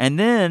hide him, and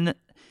then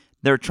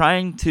they're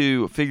trying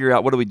to figure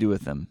out, what do we do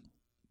with him?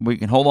 We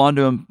can hold on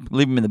to him,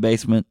 leave him in the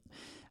basement,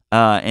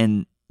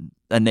 and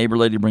a neighbor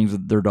lady brings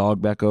their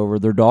dog back over.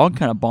 Their dog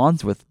kind of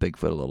bonds with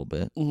Bigfoot a little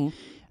bit.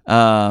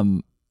 Mm-hmm.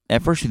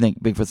 At first you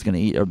think Bigfoot's going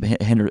to eat, or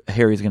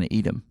Harry's going to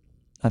eat him.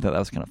 I thought that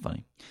was kind of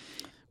funny.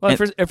 Well,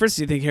 at first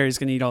you think Harry's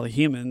going to eat all the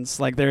humans,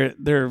 like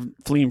they're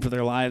fleeing for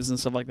their lives and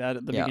stuff like that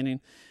at the beginning.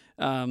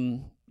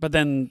 But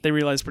then they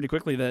realize pretty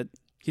quickly that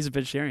he's a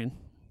vegetarian.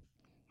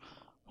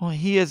 Well,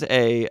 he is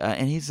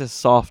and he's a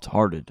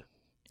soft-hearted.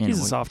 He's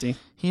a softie.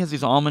 He has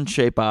these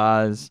almond-shaped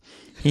eyes.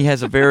 He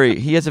has a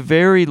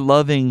very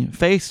loving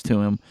face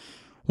to him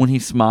when he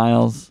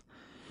smiles,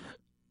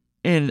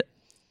 and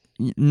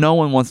no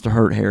one wants to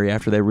hurt Harry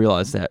after they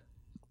realize that.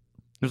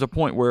 There's a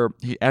point where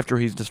after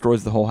he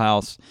destroys the whole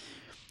house,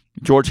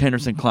 George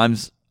Henderson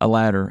climbs a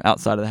ladder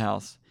outside of the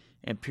house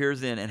and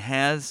peers in and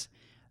has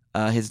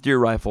his deer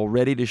rifle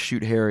ready to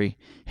shoot Harry,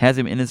 has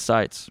him in his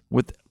sights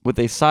with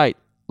a sight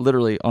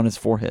literally on his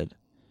forehead.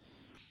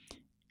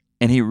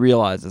 And he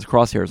realizes,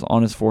 crosshairs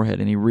on his forehead,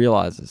 and he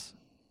realizes,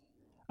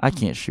 I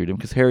can't shoot him,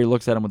 because Harry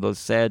looks at him with those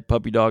sad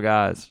puppy dog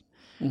eyes.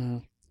 Mm-hmm.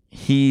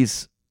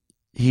 He's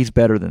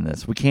better than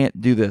this. We can't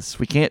do this.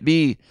 We can't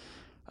be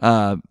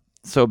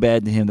so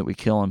bad to him that we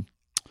kill him.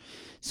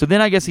 So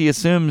then I guess he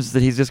assumes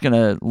that he's just going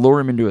to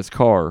lure him into his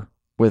car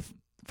with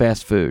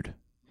fast food.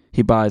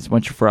 He buys a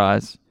bunch of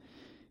fries.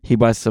 He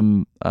buys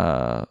some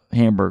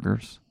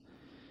hamburgers.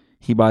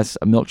 He buys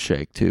a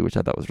milkshake, too, which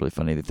I thought was really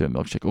funny. They threw a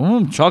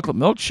milkshake. Chocolate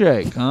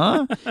milkshake,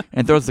 huh?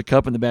 And throws the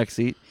cup in the back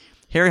seat.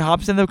 Harry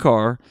hops in the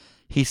car.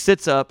 He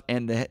sits up,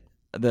 and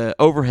the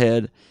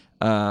overhead,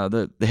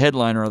 the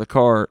headliner of the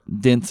car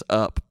dents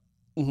up.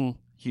 Mm-hmm.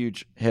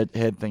 Huge head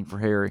thing for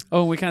Harry.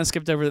 Oh, we kind of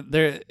skipped over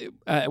there.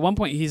 At one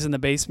point, he's in the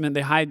basement.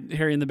 They hide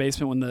Harry in the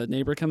basement when the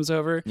neighbor comes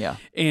over. Yeah.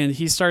 And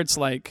he starts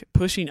like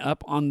pushing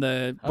up on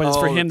the it's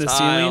for him the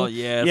tile, ceiling.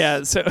 Yes.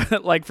 Yeah. So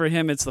like for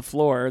him, it's the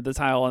floor, the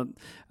tile,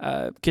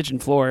 kitchen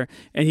floor.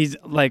 And he's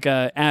like,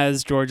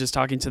 as George is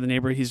talking to the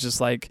neighbor, he's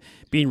just like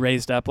being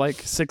raised up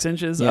like 6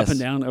 inches up and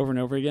down over and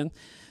over again.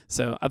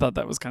 So I thought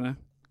that was kind of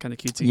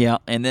cutesy. Yeah.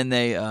 And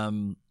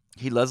then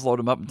he lets load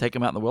him up and take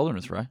him out in the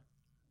wilderness, right?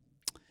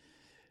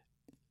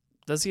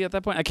 Does he at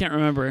that point? I can't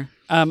remember.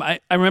 I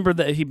remember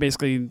that he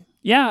basically,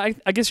 I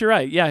guess you're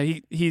right. Yeah,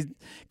 he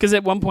because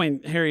at one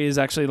point Harry is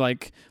actually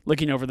like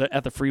looking over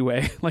at the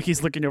freeway, like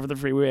he's looking over the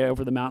freeway,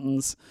 over the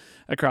mountains,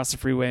 across the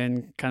freeway,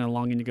 and kind of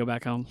longing to go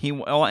back home.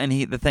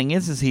 The thing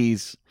is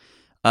he's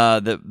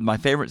my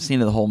favorite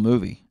scene of the whole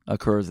movie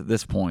occurs at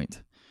this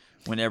point,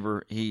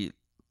 whenever he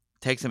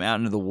takes him out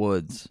into the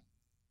woods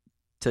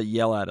to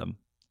yell at him.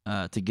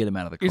 To get him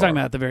out of the car. You're talking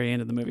about at the very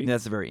end of the movie.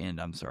 That's the very end.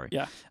 I'm sorry.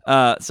 Yeah.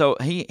 So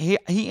he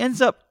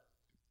ends up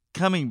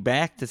coming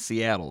back to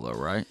Seattle, though,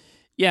 right?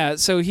 Yeah.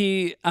 So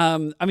he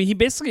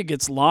basically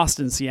gets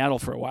lost in Seattle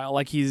for a while.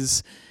 Like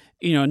he's,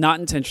 not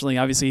intentionally.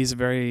 Obviously, he's a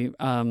very,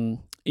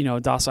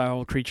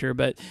 docile creature,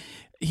 but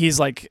he's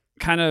like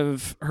kind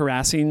of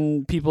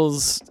harassing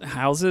people's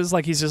houses.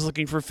 Like he's just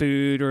looking for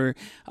food or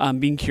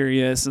being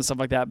curious and stuff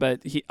like that. But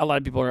a lot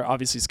of people are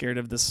obviously scared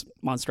of this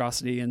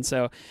monstrosity. And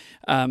so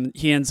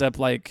he ends up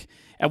like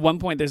at one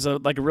point there's a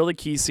really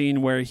key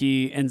scene where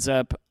he ends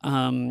up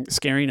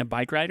scaring a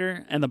bike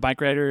rider, and the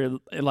bike rider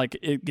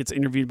it gets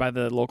interviewed by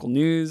the local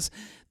news.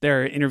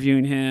 They're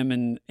interviewing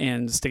him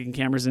and sticking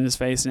cameras in his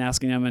face and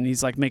asking him, and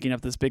he's like making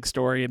up this big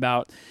story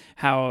about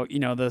how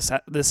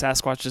the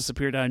Sasquatch just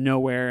appeared out of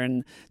nowhere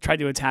and tried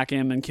to attack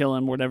him and kill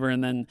him, whatever.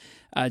 And then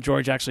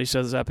George actually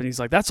shows up and he's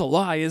like, "That's a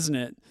lie, isn't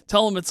it?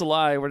 Tell him it's a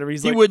lie," or whatever.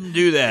 He wouldn't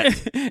do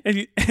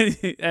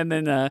that. and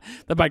then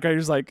the bike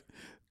rider's like,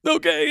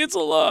 "Okay, it's a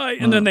lie."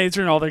 And then they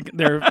turn all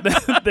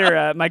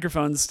their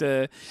microphones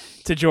to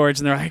George,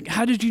 and they're like,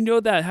 "How did you know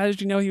that? How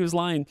did you know he was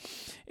lying?"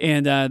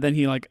 And then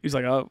he's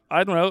like, "Oh,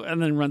 I don't know,"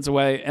 and then runs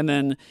away. And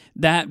then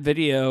that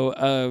video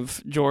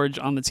of George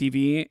on the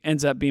TV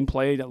ends up being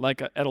played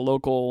at a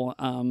local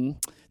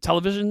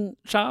television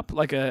shop,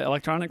 like a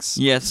electronics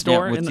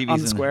store on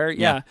the square.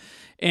 Yeah.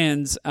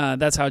 And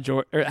that's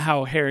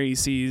how Harry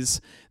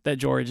sees that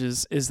George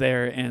is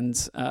there,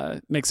 and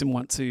makes him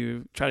want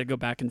to try to go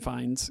back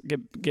and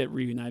get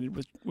reunited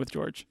with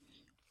George.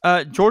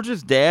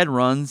 George's dad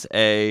runs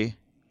a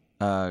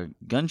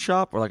gun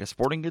shop or like a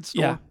sporting goods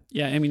store.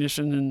 Yeah,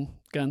 ammunition and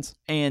guns.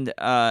 And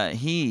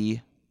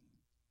he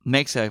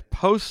makes a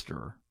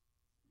poster.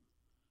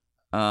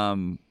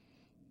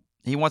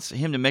 He wants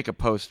him to make a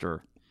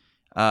poster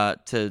about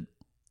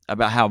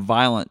how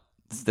violent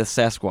the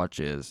Sasquatch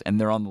is, and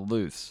they're on the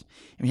loose.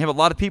 And you have a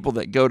lot of people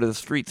that go to the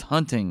streets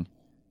hunting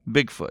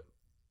Bigfoot.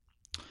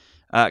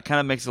 It kind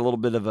of makes a little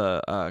bit of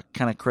a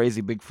kind of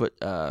crazy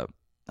Bigfoot,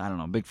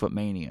 Bigfoot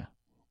mania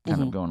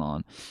kind of going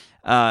on.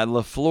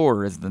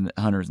 LaFleur is the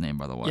hunter's name,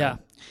 by the way. Yeah.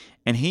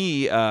 And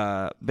he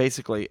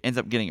basically ends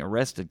up getting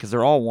arrested because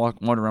they're all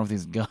wandering around with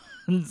these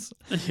guns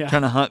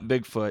trying to hunt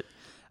Bigfoot.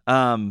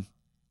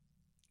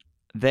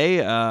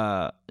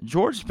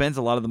 George spends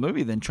a lot of the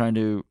movie then trying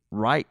to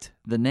write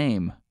the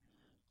name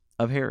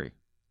of Harry,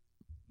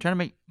 trying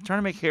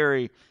to make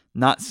Harry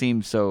not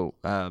seem so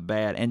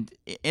bad, and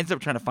ends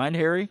up trying to find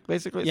Harry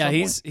basically. Yeah,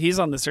 he's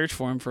on the search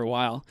for him for a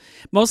while,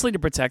 mostly to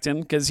protect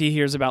him because he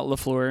hears about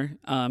LaFleur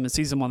and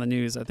sees him on the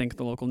news. I think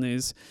the local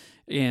news.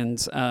 And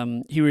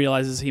he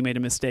realizes he made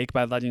a mistake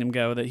by letting him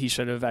go, that he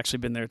should have actually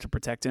been there to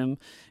protect him.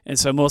 And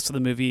so most of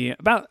the movie,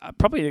 about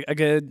probably a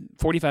good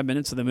 45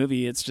 minutes of the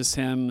movie, it's just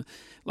him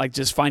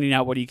just finding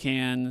out what he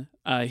can,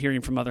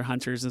 hearing from other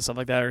hunters and stuff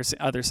like that, or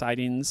other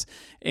sightings,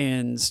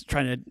 and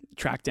trying to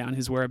track down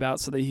his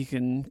whereabouts so that he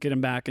can get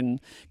him back and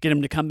get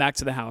him to come back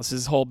to the house.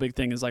 His whole big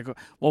thing is like,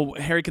 well,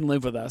 Harry can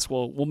live with us.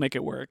 We'll make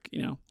it work,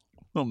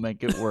 We'll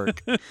make it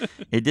work.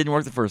 It didn't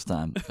work the first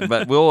time.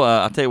 But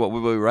I'll tell you what,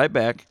 we'll be right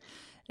back.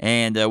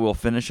 And we'll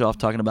finish off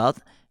talking about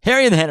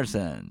Harry and the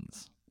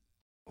Hendersons.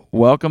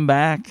 Welcome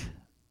back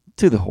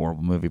to the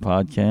Horrible Movie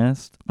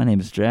Podcast. My name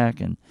is Jack,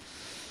 and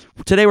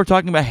today we're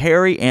talking about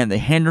Harry and the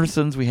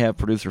Hendersons. We have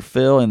producer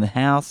Phil in the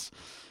house.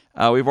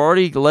 We've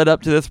already led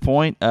up to this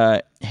point.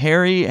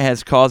 Harry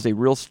has caused a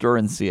real stir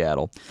in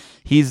Seattle.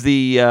 He's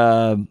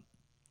the,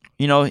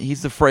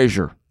 he's the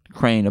Fraser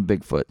Crane of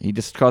Bigfoot. He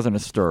just causing a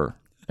stir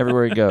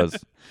everywhere he goes.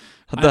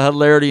 The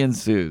hilarity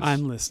ensues.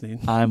 I'm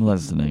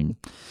listening.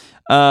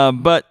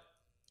 But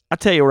I'll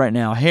tell you right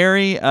now,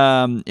 Harry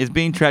is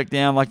being tracked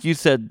down. Like you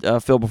said,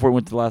 Phil, before we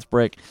went to the last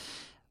break,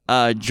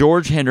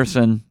 George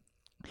Henderson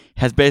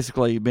has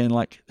basically been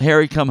like,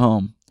 Harry, come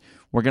home.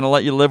 We're going to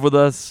let you live with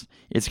us.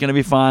 It's going to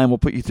be fine. We'll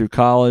put you through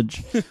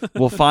college.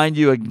 We'll find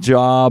you a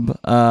job.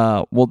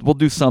 We'll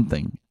do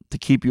something to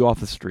keep you off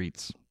the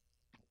streets.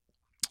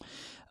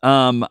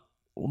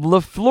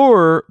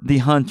 LaFleur, the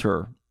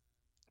hunter,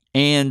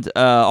 and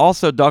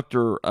also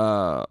Dr.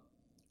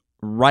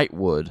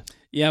 Wrightwood.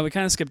 Yeah, we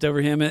kind of skipped over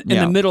him. In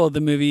the middle of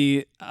the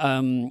movie,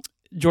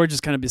 George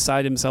is kind of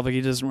beside himself, like he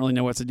doesn't really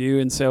know what to do.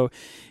 And so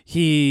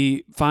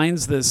he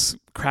finds this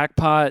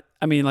crackpot.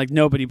 I mean,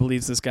 nobody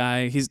believes this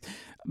guy. He's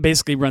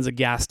basically runs a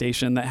gas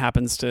station that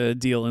happens to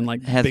deal in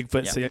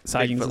Bigfoot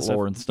sightings Bigfoot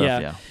lore and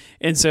stuff. Yeah.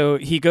 And so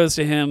he goes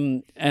to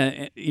him,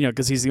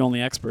 because he's the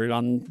only expert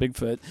on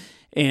Bigfoot.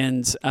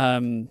 And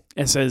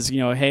says,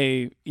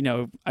 hey,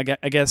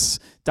 I guess,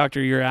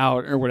 doctor, you're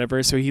out or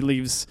whatever. So he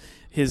leaves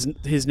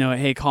his note,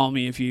 hey, call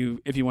me if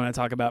you want to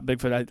talk about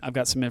Bigfoot. I've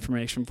got some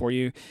information for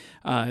you.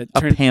 A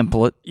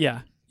pamphlet. Yeah.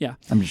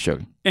 I'm just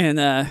joking.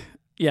 And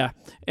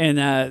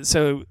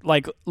so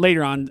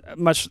later on,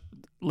 much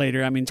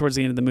later, I mean, towards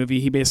the end of the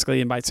movie, he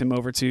basically invites him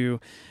over to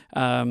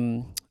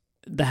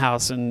the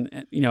house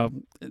and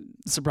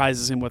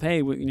surprises him with,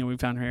 hey, we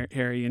found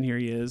Harry and here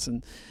he is,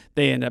 and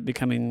they end up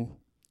becoming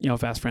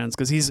fast friends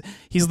because he's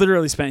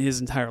literally spent his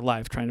entire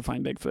life trying to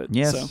find Bigfoot.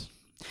 Yes, so.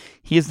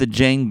 He is the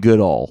Jane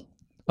Goodall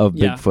of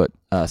Bigfoot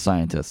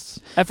scientists.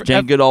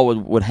 Jane Goodall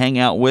would hang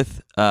out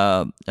with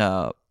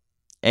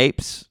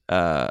apes.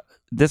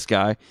 This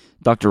guy,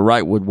 Dr.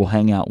 Wrightwood, will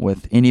hang out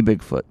with any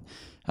Bigfoot.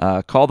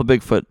 Call the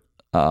Bigfoot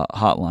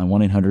hotline,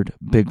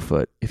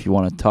 1-800-BIGFOOT, if you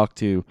want to talk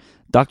to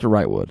Dr.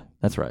 Wrightwood.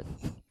 That's right.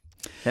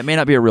 That may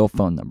not be a real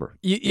phone number.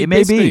 It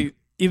may be.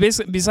 You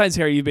basically, besides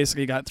Harry, you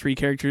basically got three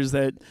characters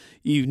that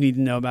you need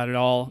to know about it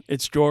all.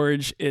 It's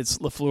George, it's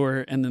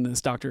LaFleur, and then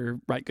this Dr.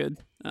 Wrightwood.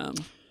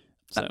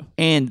 So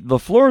And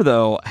LaFleur,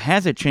 though,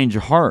 has a change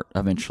of heart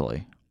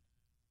eventually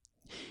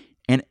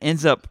and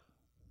ends up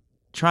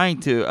trying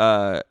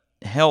to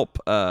help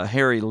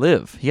Harry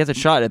live. He has a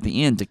shot at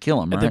the end to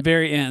kill him, at right? the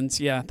very end,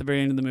 at the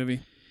very end of the movie.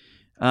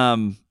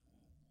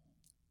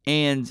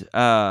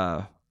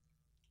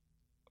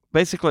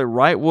 Basically,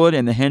 Wrightwood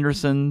and the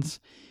Hendersons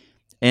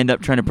end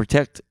up trying to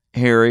protect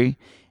Harry.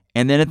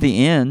 And then at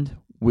the end,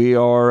 we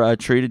are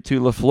treated to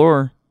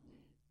LaFleur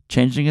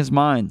changing his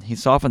mind. He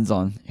softens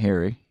on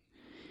Harry.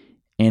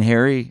 And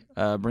Harry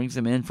brings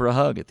him in for a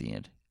hug at the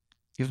end.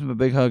 Gives him a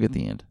big hug at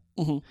the end.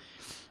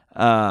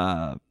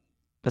 Mm-hmm.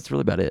 That's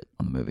really about it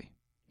on the movie.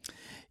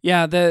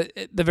 Yeah, the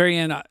very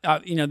end,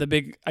 the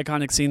big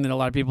iconic scene that a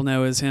lot of people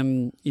know is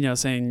him,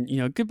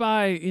 saying,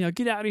 goodbye,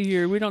 get out of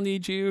here, we don't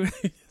need you,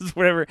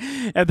 whatever,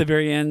 at the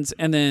very end.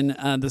 And then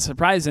the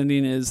surprise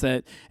ending is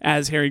that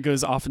as Harry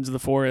goes off into the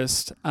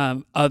forest,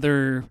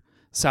 other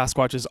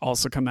Sasquatches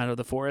also come out of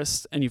the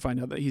forest, and you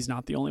find out that he's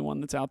not the only one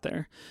that's out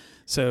there.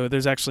 So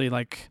there's actually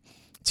like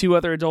 2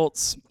 other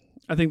adults,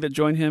 I think, that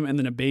join him, and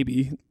then a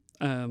baby.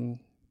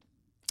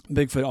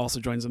 Bigfoot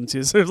also joins them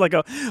too. So there's like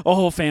a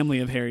whole family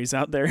of Harrys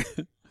out there.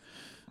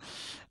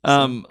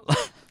 One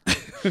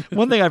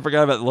thing I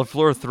forgot about,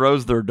 LaFleur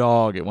throws their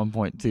dog at one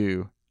point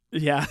too.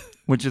 Yeah,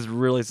 which is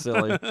really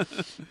silly.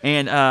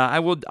 And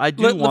I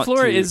do want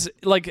LaFleur to... is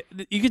like,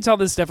 you can tell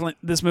this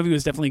movie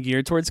was definitely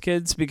geared towards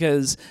kids,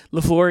 because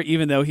LaFleur,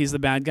 even though he's the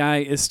bad guy,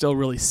 is still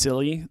really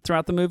silly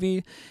throughout the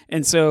movie.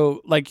 And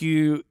so like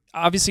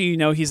obviously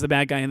he's the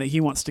bad guy and that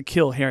he wants to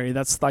kill Harry.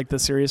 That's like the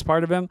serious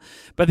part of him.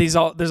 But there's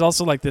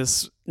also like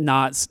this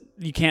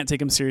you can't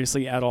take him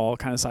seriously at all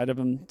kind of side of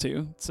him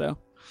too. So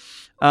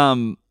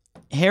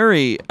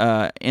Harry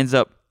ends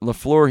up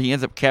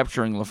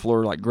capturing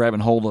LaFleur, like grabbing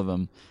hold of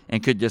him,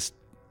 and could just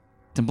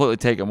completely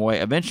take him away.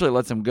 Eventually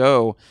lets him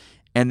go,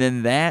 and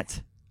then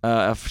that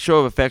a show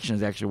of affection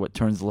is actually what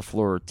turns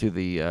LaFleur to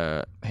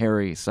the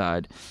Harry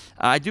side.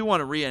 I do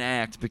want to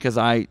reenact, because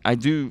I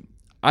do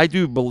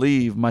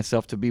believe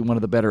myself to be one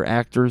of the better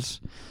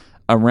actors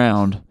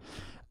around.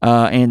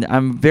 And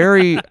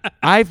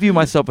I view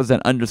myself as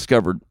an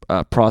undiscovered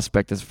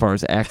prospect as far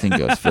as acting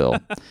goes, Phil.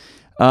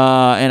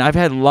 And I've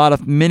had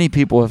many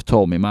people have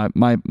told me. My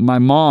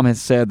mom has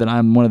said that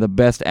I'm one of the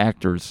best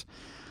actors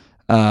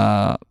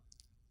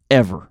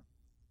ever.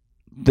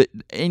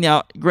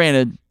 Now,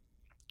 granted,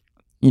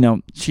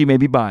 she may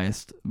be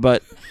biased,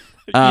 but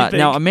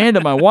now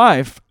Amanda, my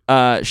wife,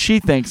 she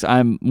thinks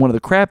I'm one of the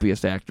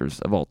crappiest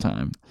actors of all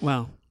time.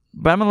 Wow.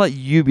 But I'm going to let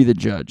you be the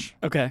judge.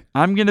 Okay.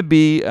 I'm going to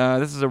be,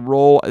 this is a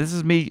role, this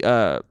is me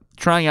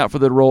trying out for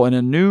the role in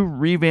a new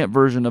revamped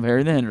version of Harry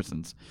and The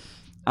Hendersons.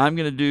 I'm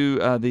going to do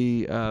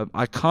the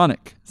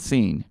iconic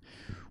scene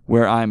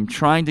where I'm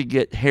trying to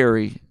get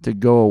Harry to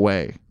go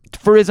away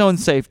for his own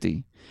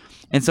safety.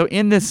 And so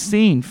in this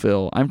scene,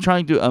 Phil, I'm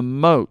trying to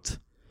emote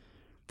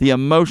the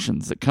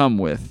emotions that come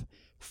with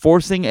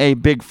forcing a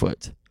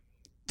Bigfoot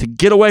to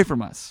get away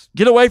from us,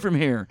 get away from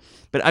here.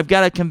 But I've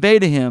got to convey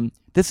to him,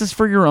 this is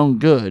for your own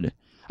good.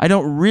 I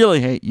don't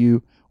really hate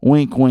you,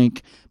 wink,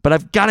 wink, but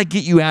I've got to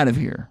get you out of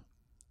here.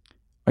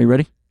 Are you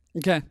ready?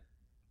 Okay.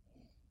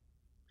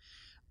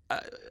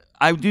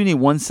 I do need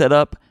one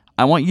setup.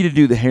 I want you to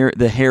do the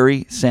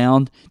Harry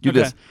sound. Do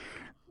this.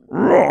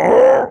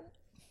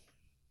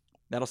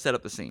 That'll set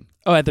up the scene.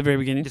 Oh, at the very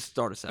beginning? Just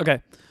start us out.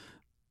 Okay.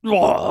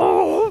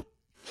 Is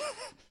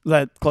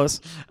that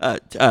close?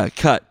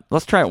 Cut.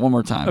 Let's try it one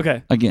more time.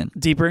 Okay. Again.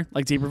 Deeper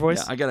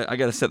voice? Yeah, I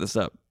gotta set this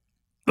up.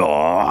 Get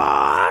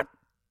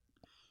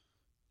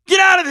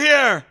out of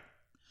here!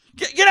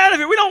 Get out of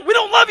here! We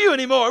don't love you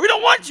anymore. We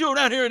don't want you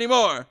around here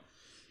anymore.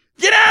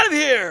 Get out of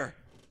here!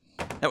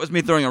 That was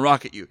me throwing a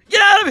rock at you.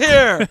 Get out of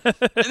here!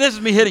 And this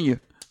is me hitting you.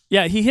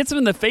 Yeah, he hits him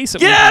in the face.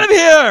 Get out of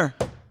here!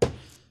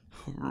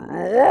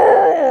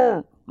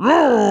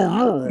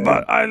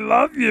 But I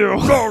love you.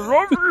 I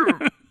love you.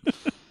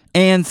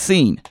 And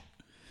scene.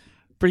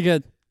 Pretty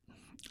good.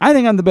 I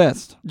think I'm the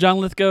best. John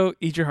Lithgow,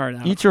 eat your heart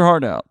out. Eat your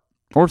heart out.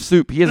 Or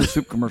soup. He has a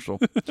soup commercial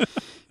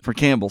for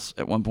Campbell's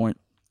at one point.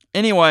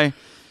 Anyway.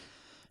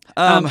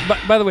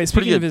 By the way,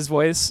 speaking of his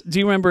voice, do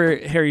you remember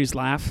Harry's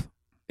laugh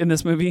in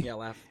this movie? Yeah,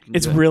 laugh.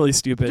 It's really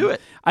stupid. Do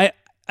it.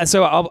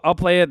 So I'll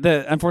play it.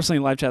 Unfortunately,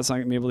 live chat's not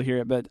going to be able to hear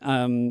it, but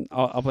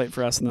I'll play it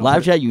for us. And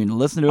live chat, you can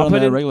listen to it on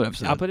the regular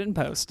episode. I'll put it in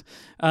post.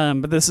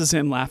 But this is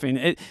him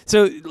laughing.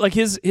 So like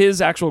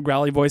his actual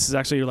growly voice is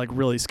actually like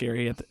really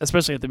scary,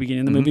 especially at the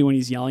beginning of the movie when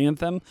he's yelling at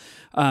them,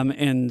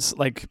 and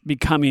like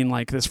becoming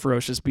like this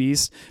ferocious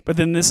beast. But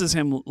then this is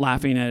him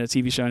laughing at a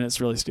TV show, and it's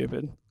really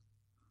stupid.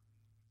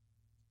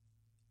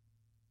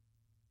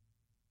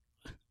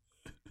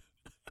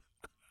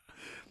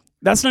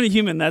 That's not a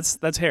human.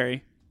 That's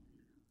Harry.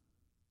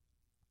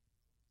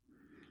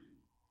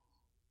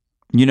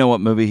 You know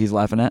what movie he's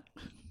laughing at?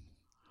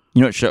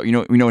 You know what show? You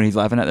know what he's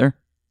laughing at there?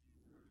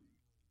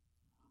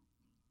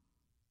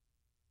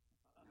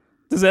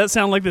 Does that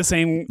sound like the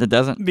same? It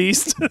doesn't.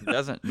 Beast. It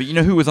doesn't. But you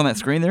know who was on that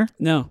screen there?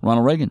 No.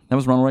 Ronald Reagan. That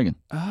was Ronald Reagan.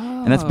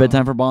 Oh. And that's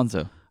Bedtime for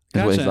Bonzo. Is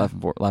Gotcha. what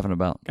he's laughing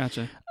about.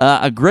 Gotcha.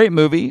 A great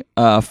movie.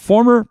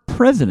 Former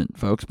president,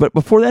 folks. But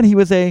before that, he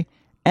was a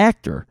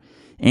actor,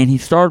 and he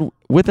starred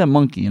with a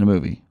monkey in a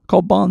movie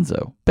called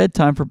Bonzo.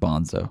 Bedtime for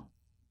Bonzo.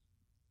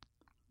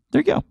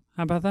 There you go.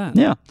 How about that?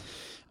 Yeah.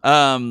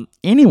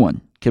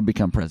 Anyone can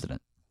become president.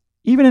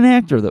 Even an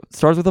actor that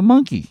starts with a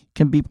monkey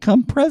can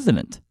become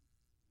president.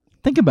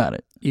 Think about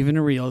it. Even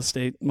a real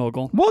estate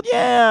mogul. Well,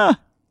 yeah.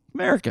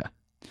 America.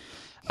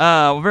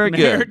 Very good.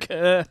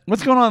 America.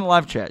 What's going on in the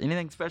live chat?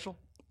 Anything special?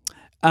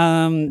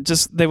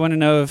 Just they want to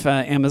know if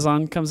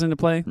Amazon comes into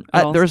play.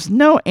 At all. There's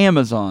no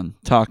Amazon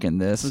talk in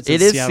this. It's It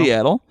in is Seattle.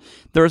 Seattle.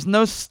 There's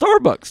no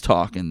Starbucks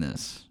talk in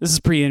this. This is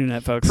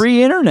pre-internet, folks.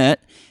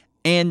 Pre-internet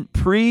and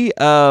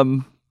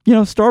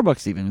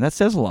Starbucks even. That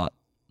says a lot.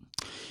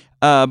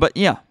 But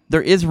yeah,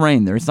 there is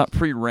rain there. It's not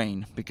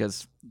pre-rain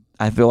because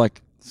I feel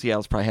like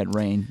Seattle's probably had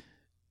rain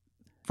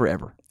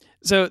forever.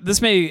 So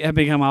this may have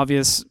become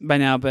obvious by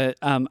now, but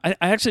I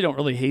actually don't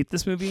really hate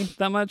this movie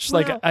that much.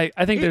 Well, like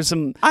I think there's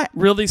some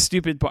really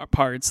stupid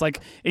parts. Like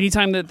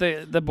anytime that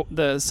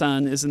the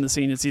son is in the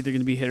scene, it's either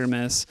going to be hit or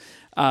miss.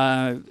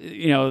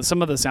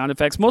 Some of the sound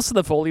effects, most of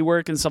the Foley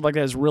work and stuff like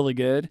that is really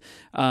good.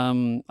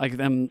 Like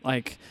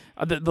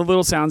the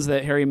little sounds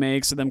that Harry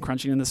makes, or them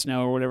crunching in the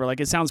snow or whatever.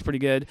 Like it sounds pretty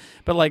good.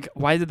 But like,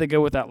 why did they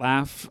go with that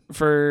laugh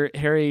for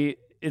Harry?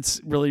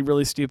 It's really,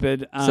 really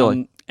stupid.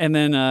 Silly. And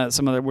then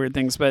some other weird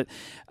things. But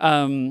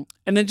and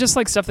then just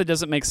like stuff that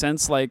doesn't make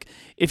sense. Like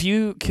if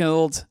you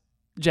killed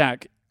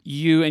Jack,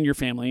 you and your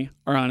family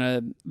are on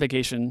a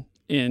vacation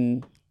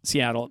in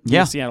Seattle,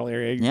 the Seattle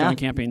area, you're going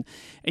camping,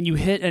 and you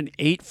hit an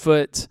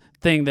 8-foot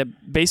thing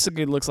that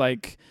basically looks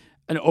like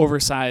an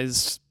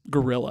oversized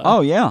gorilla.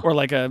 Oh yeah, or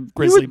like a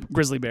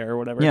grizzly bear or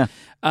whatever. Yeah.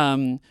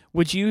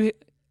 Would you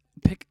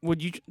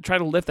try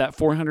to lift that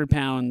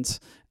 400-pound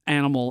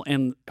animal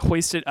and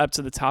hoist it up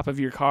to the top of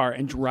your car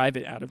and drive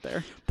it out of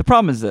there? The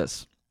problem is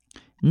this.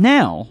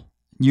 Now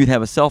you'd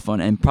have a cell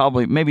phone and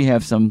probably maybe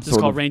have some It's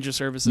sort called of Ranger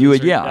Services. You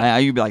would,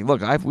 you'd be like,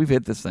 look, we've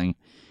hit this thing.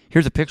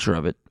 Here's a picture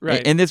of it,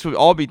 right? And this would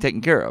all be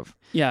taken care of.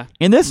 Yeah.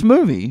 In this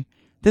movie,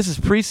 this is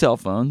pre-cell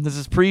phone. This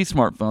is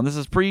pre-smartphone. This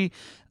is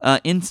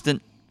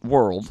pre-instant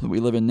world that we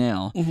live in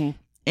now. Mm-hmm.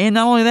 And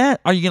not only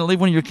that, are you going to leave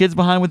one of your kids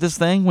behind with this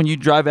thing when you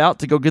drive out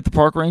to go get the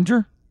park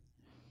ranger?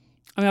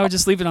 I mean, I would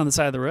just leave it on the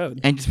side of the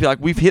road. And just be like,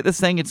 we've hit this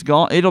thing. It's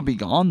gone. It'll be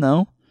gone,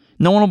 though.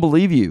 No one will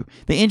believe you.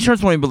 The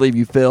insurance won't even believe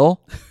you, Phil.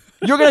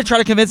 You're going to try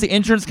to convince the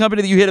insurance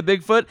company that you hit a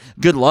Bigfoot?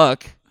 Good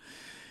luck.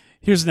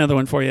 Here's another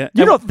one for you.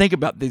 You don't think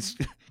about these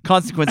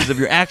consequences of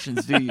your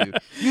actions, do you?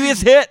 You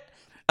just hit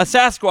a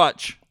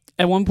Sasquatch.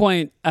 At one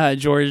point,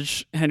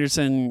 George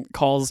Henderson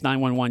calls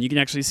 911. You can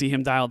actually see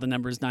him dial the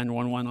numbers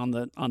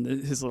 911 on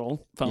his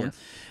little phone.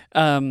 Yes.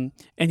 And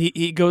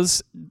he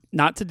goes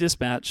not to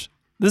dispatch.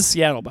 This is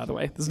Seattle, by the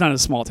way. This is not a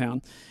small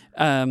town.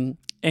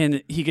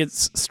 And he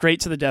gets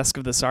straight to the desk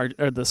of the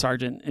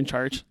sergeant in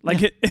charge.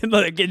 Like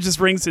it just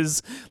rings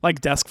his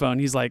like desk phone.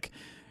 He's like,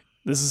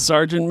 "This is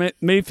Sergeant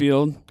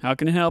Mayfield. How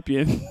can I help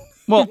you?"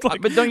 Well,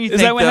 like, but don't you think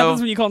is that what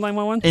happens when you call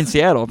 911? In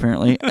Seattle,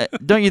 apparently,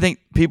 don't you think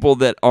people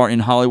that are in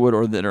Hollywood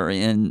or that are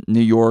in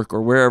New York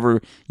or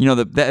wherever,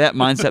 that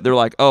mindset, they're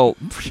like, oh,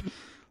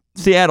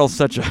 Seattle's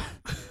such a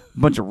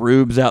bunch of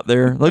rubes out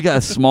there. Look at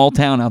a small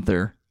town out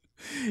there.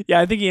 Yeah,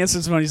 I think he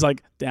answers when he's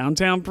like,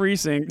 downtown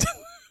precinct.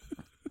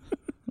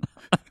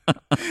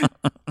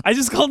 I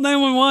just called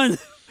 911.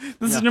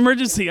 This is an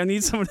emergency. I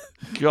need someone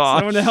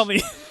to help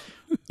me.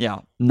 Yeah.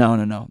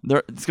 No.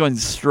 It's going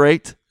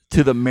straight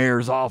to the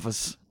mayor's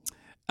office.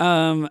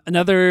 Are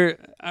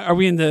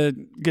we in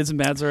the goods and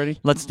bads already?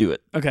 Let's do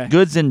it. Okay.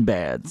 Goods and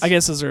bads. I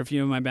guess those are a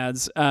few of my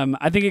bads.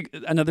 I think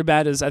another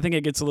bad is I think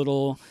it gets a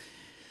little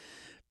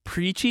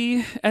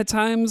preachy at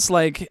times.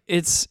 Like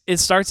it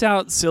starts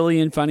out silly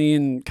and funny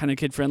and kind of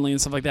kid friendly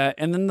and stuff like that,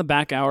 and then the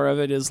back hour of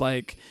it is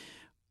like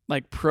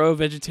pro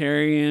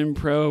vegetarian,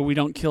 pro we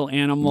don't kill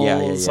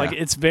animals. Yeah. Like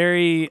it's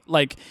very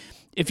like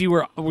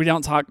we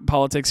don't talk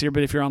politics here,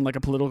 but if you're on like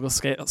a political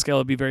scale,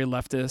 it'd be very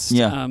leftist.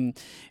 Yeah.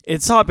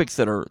 It's topics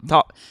that are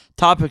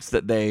topics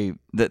that they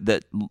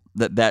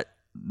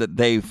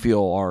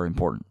feel are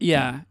important.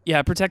 Yeah.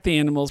 Protect the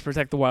animals,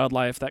 protect the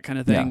wildlife, that kind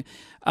of thing.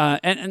 Yeah.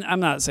 And I'm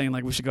not saying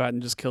like we should go out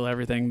and just kill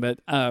everything, but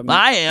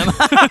I am.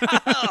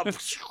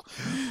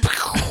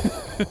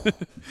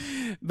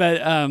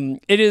 But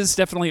it is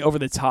definitely over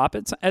the top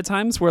at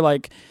times where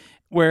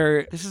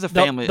this is a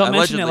family,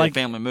 allegedly a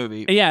family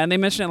movie. Yeah, and they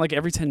mention it like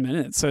every 10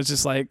 minutes, so it's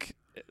just like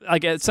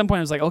at some point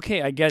I was like,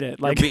 okay, I get it.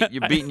 Like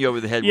you're beating you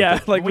over the head. Yeah,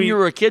 with it. like when you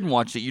were a kid and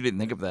watched it, you didn't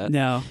think of that.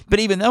 No, but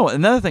even though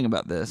another thing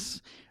about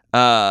this,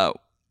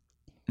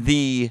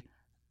 the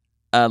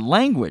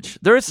language.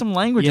 There is some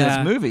language in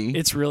this movie.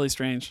 It's really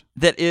strange.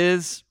 That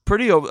is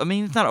pretty over. I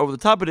mean, it's not over the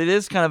top, but it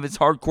is kind of its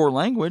hardcore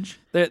language.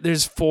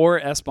 There's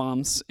 4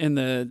 S-bombs in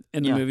the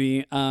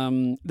movie.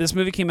 This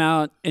movie came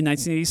out in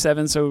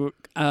 1987, so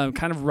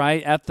kind of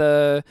right at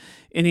the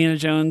Indiana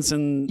Jones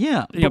and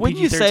but when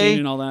PG-13 you say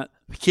and all that.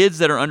 Kids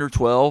that are under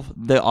 12,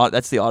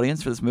 that's the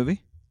audience for this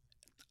movie.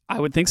 I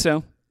would think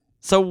so.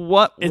 So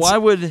what? Why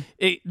would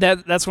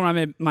that's one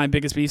of my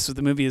biggest beefs with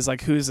the movie is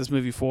like, who is this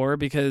movie for?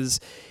 Because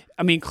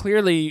I mean,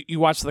 clearly you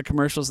watch the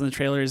commercials and the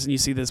trailers and you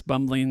see this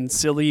bumbling,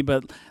 silly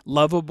but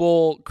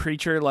lovable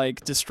creature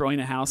like destroying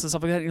a house and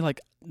stuff like that. And you're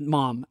like,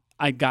 Mom,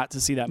 I got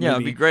to see that movie. Yeah,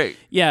 it'd be great.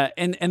 Yeah,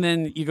 and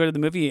then you go to the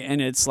movie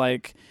and it's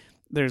like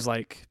there's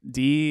like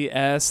D,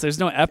 S, there's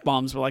no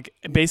F-bombs, but like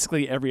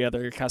basically every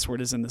other cuss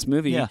word is in this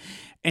movie. Yeah.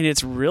 And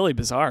it's really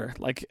bizarre,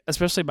 like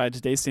especially by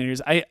today's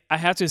standards. I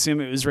have to assume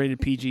it was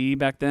rated PG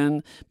back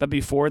then, but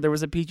before there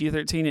was a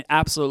PG-13, it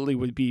absolutely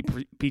would be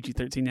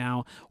PG-13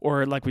 now.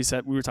 Or like we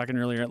said, we were talking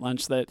earlier at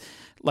lunch that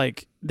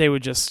like they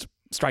would just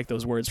strike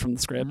those words from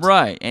the script.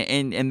 Right,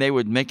 and they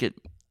would make it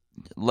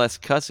less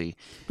cussy.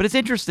 But it's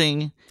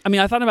interesting. I mean,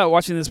 I thought about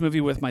watching this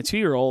movie with my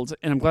 2-year-old,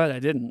 and I'm glad I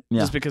didn't,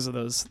 Yeah. just because of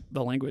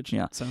the language.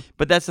 Yeah. So.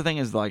 But that's the thing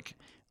is like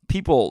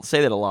people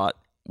say that a lot.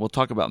 We'll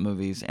talk about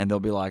movies and they'll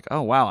be like,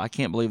 "Oh wow, I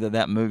can't believe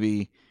that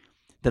movie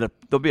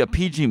there'll be a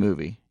PG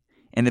movie."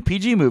 And the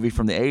PG movie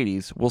from the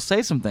 80s will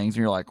say some things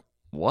and you're like,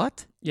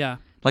 "What?" Yeah.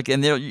 Like,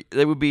 and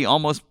they would be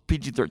almost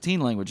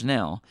PG-13 language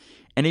now.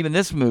 And even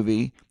this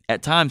movie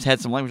at times had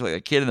some language like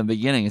a kid in the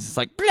beginning. It's just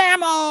like,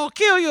 "Blammo,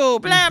 kill you,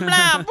 blam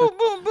blam, boom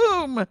boom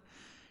boom,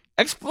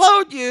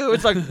 explode you."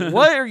 It's like,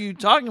 what are you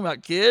talking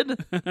about,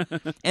 kid?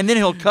 And then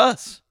he'll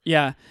cuss.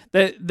 Yeah.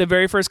 The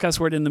very first cuss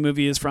word in the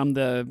movie is from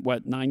the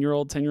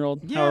 9-year-old,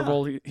 10-year-old, Yeah. however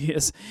old he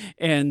is,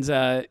 and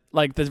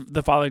like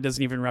the father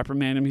doesn't even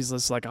reprimand him. He's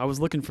just like, "I was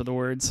looking for the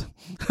words.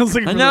 I was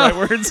looking for the right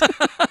words."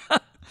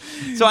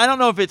 So I don't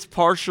know if it's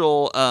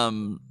partial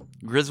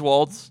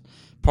Griswold's,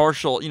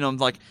 partial,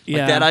 like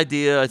that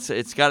idea.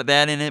 It's got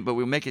that in it, but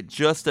we make it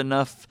just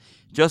enough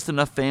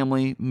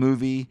family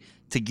movie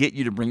to get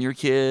you to bring your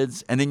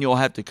kids, and then you'll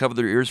have to cover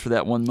their ears for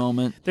that one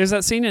moment. There's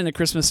that scene in A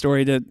Christmas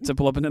Story, to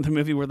pull up another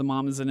movie where the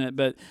mom is in it,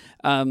 but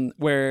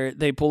where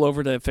they pull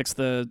over to fix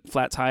the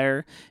flat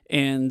tire,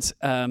 and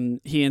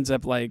he ends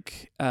up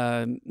like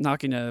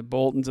knocking a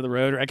bolt into the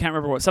road, or I can't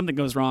remember something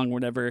goes wrong or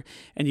whatever,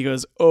 and he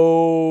goes,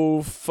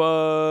 "Oh,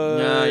 fudge."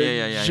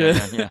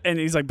 Yeah. And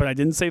he's like, "But I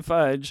didn't say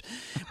fudge."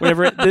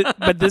 Whatever.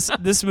 But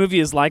this movie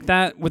is like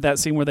that, with that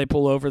scene where they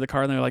pull over the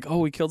car and they're like, "Oh,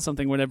 we killed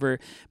something," whatever,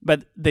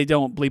 but they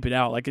don't bleep it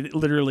out. Like, it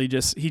literally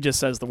he just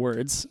says the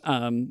words,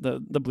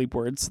 the bleep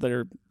words that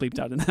are bleeped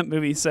out in that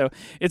movie. So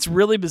it's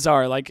really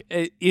bizarre. Like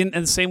in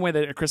the same way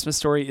that A Christmas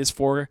Story is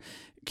for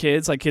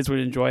kids, like kids would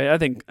enjoy it. I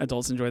think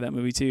adults enjoy that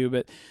movie too.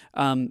 But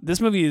this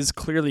movie is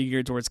clearly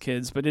geared towards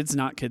kids, but it's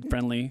not kid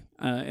friendly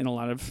in a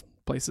lot of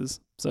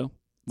places. So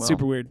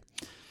super weird.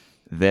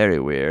 Very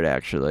weird,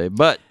 actually.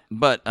 But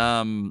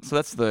so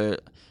that's the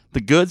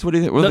goods. What do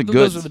you think? What are the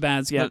goods? Those are the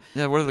bads. Yeah.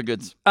 What are the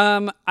goods?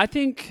 I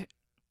think.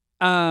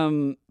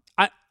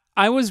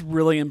 I was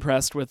really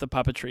impressed with the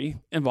puppetry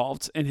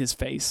involved in his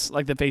face,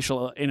 like the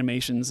facial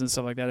animations and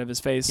stuff like that of his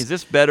face. Is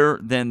this better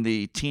than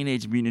the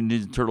Teenage Mutant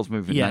Ninja Turtles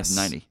movie in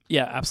 1990?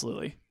 Yeah,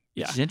 absolutely.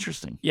 Yeah, which is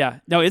interesting. Yeah,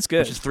 no, it's good.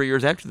 Which is 3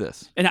 years after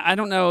this. And I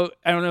don't know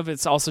if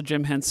it's also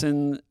Jim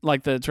Henson,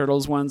 like the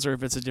Turtles ones, or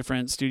if it's a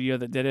different studio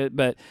that did it.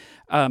 But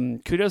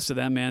kudos to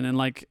them, man. And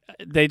like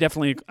they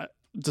definitely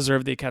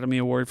deserve the Academy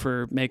Award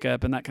for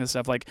makeup and that kind of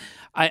stuff. Like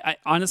I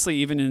honestly,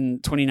 even in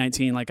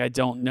 2019, like I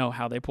don't know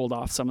how they pulled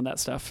off some of that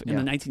stuff in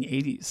the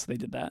 1980s. They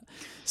did that.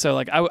 So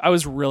like I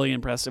was really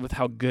impressed with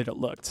how good it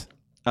looked.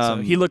 So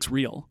he looks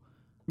real.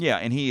 Yeah,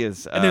 and he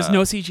is. And there's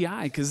no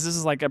CGI because this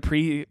is like a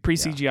pre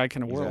CGI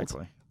kind of world.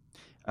 Exactly.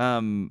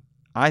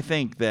 I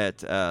think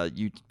that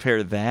you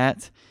pair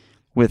that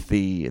with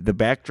the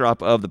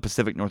backdrop of the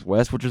Pacific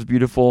Northwest, which was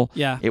beautiful.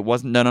 Yeah. It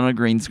wasn't done on a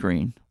green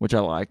screen, which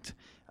I liked.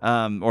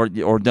 Or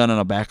done on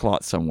a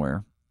backlot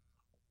somewhere.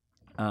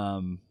 I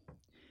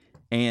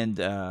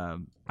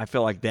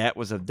feel like that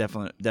was a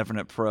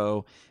definite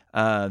pro.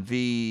 I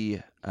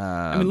mean,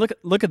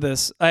 look at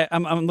this.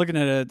 I'm looking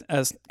at it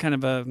as kind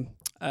of a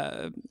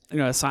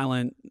a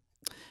silent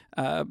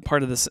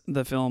part of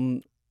the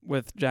film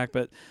with Jack,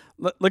 but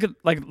look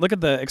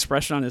at the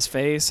expression on his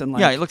face, and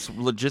like it looks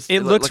legit.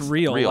 It looks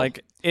real.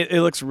 Like it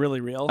looks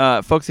really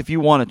real. Folks, if you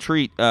want a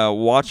treat,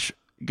 go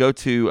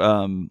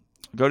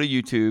to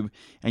YouTube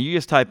and you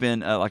just type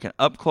in like an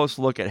up close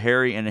look at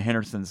Harry and the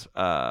Hendersons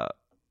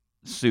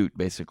suit,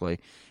 basically,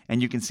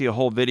 and you can see a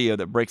whole video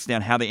that breaks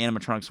down how the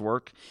animatronics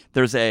work.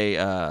 There's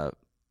a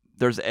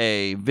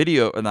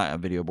video, not a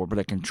video board, but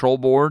a control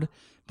board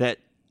that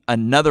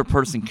another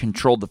person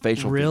controlled the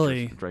facial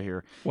features right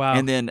here. Wow.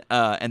 And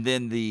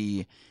then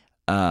the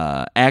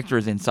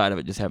actors inside of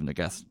it just having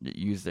to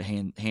use the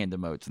hand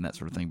emotes and that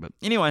sort of thing. But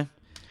anyway.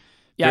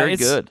 Yeah, very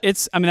good.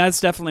 I mean, that's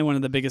definitely one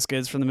of the biggest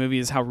goods from the movie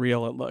is how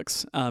real it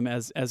looks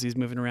as he's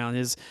moving around.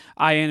 His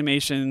eye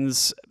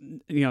animations,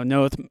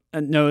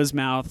 nose,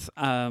 mouth,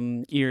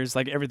 ears,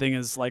 like everything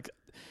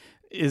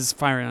is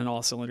firing on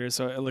all cylinders.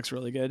 So it looks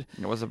really good.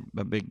 It was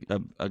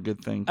a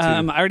good thing too.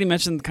 I already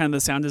mentioned kind of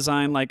the sound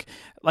design, like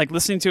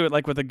listening to it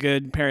like with a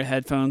good pair of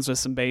headphones with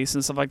some bass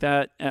and stuff like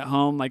that at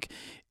home. Like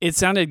it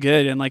sounded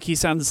good, and like he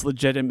sounds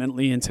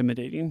legitimately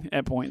intimidating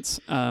at points.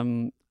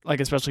 Like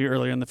especially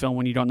earlier in the film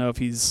when you don't know if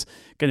he's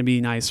going to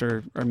be nice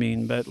or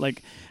mean, but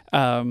like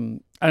I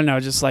don't know,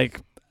 just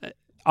like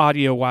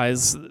audio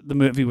wise, the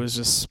movie was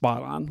just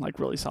spot on, like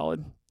really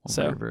solid.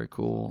 So Very, very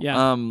cool.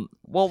 Yeah.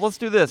 Well, let's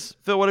do this.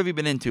 Phil, what have you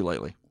been into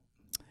lately?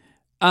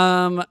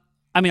 I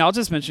mean, I'll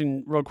just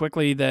mention real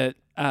quickly that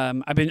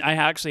I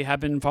actually have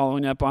been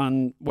following up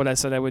on what I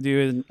said I would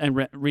do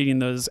and reading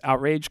those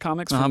Outrage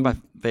comics from By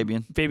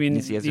Fabian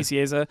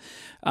DiCiesa,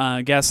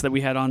 guest that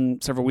we had on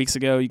several weeks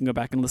ago. You can go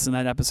back and listen to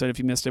that episode if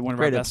you missed it. One of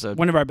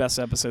our best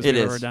episodes we've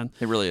ever done.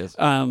 It really is.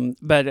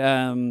 But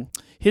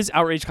his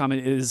Outrage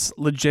comic is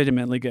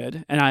legitimately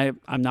good, and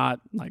I'm not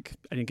like,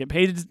 I didn't get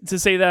paid to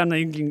say that. I'm not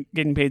even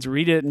getting paid to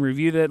read it and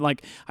review it.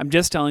 Like, I'm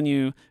just telling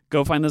you,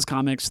 go find those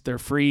comics. They're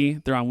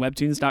free. They're on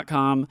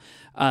webtoons.com.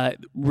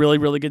 Really,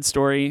 really good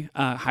story.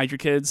 Hide your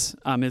kids.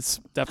 It's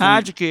definitely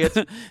Hide your kids.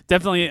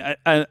 Definitely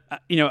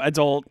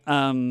adult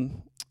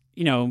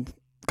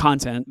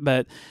content,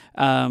 but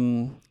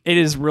it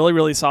is really,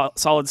 really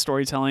solid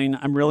storytelling.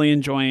 I'm really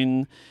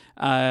enjoying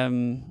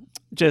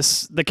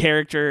just the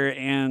character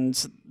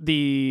and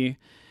the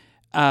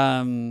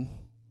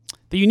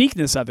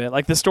uniqueness of it.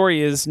 Like, the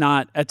story is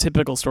not a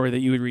typical story that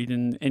you would read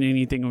in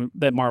anything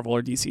that Marvel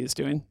or DC is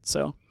doing.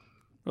 So,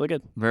 really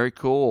good. Very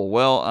cool.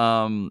 Well,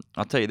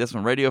 I'll tell you this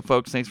one. Radio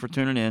folks, thanks for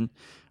tuning in.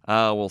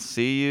 We'll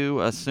see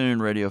you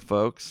soon, radio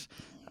folks.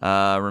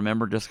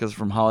 Remember, just because it's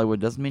from Hollywood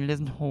doesn't mean it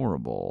isn't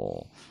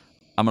horrible.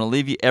 I'm going to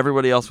leave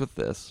everybody else with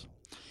this.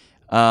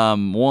 What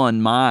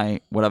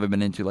I've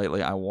been into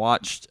lately, I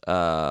watched,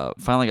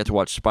 finally got to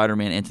watch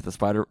Spider-Man Enter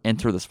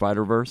the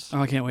Spider-Verse. Oh,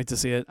 I can't wait to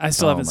see it. I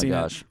still haven't seen it. Oh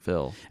my gosh,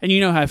 Phil. And you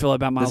know how I feel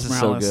about Miles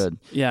Morales. This is so good.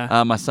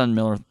 Yeah. My son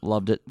Miller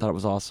loved it, thought it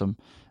was awesome.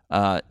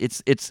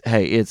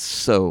 It's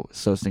so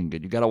stinking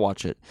good. You got to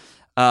watch it.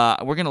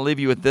 We're going to leave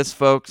you with this,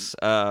 folks.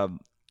 I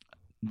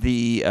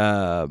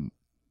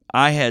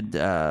had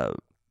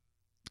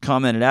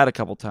commented out a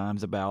couple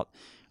times about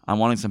I'm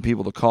wanting some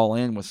people to call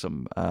in with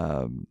some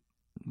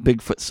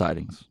Bigfoot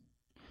sightings,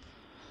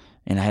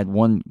 and I had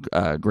one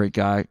great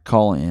guy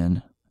call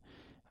in.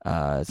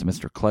 It's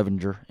Mr.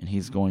 Clevenger, and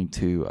he's going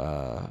to.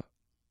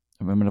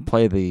 I'm going to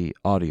play the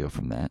audio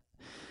from that,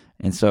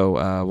 and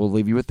so we'll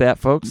leave you with that,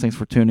 folks. Thanks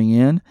for tuning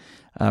in.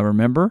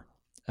 Remember,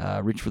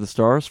 reach for the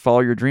stars, follow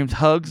your dreams,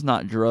 hugs,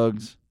 not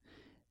drugs,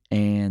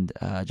 and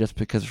just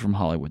because it's from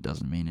Hollywood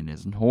doesn't mean it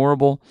isn't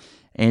horrible.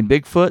 And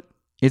Bigfoot,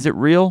 is it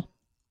real?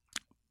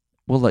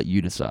 We'll let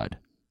you decide.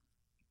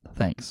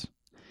 Thanks.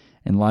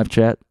 And live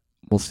chat,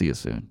 we'll see you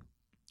soon.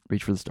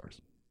 Reach for the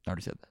stars. I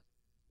already said that.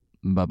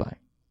 Bye-bye.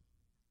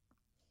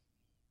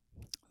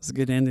 It's a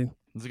good ending.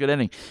 It's a good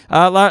ending.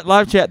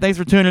 Live chat, thanks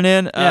for tuning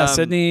in. Yeah,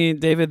 Sydney,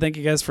 David, thank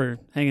you guys for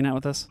hanging out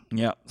with us.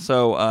 Yeah,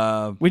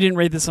 so... we didn't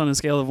rate this on a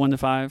scale of 1 to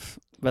 5,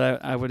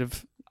 but I would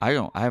have... I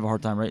have a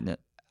hard time rating it.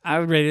 I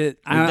would rate it...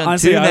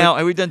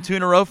 We've done 2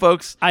 in a row,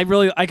 folks. I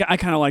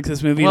kind of like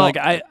this movie. Well, like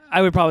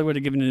I would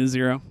give it a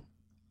 0.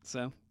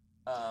 So...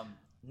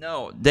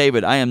 No,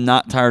 David, I am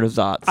not tired of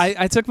Zots.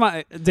 I took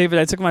my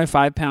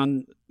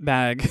 5-pound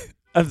bag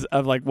of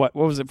like what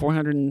was it,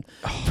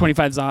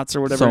 425 Zots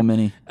or whatever. So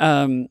many.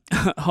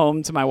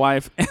 Home to my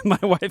wife, and my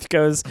wife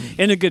goes,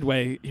 in a good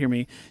way, hear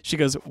me. She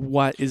goes,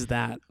 "What is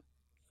that?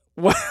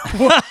 What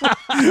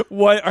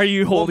are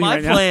you holding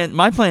right now?"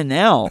 My plan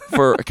now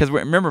because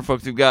remember,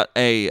 folks, we've got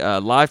a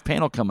live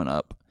panel coming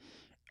up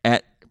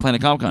at Planet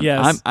Comic Con.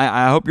 Yes.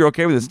 I hope you're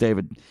okay with this,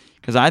 David.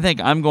 Because I think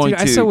I'm going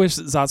to... I so wish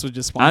Zots would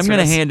just sponsor us. I'm going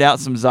to hand out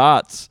some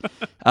Zots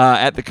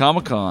at the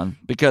Comic-Con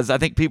because I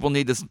think people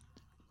need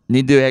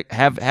to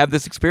have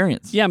this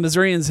experience. Yeah,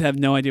 Missourians have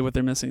no idea what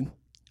they're missing.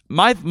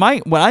 What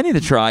I need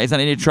to try is I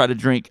need to try to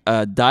drink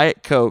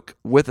Diet Coke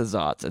with a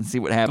Zots and see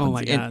what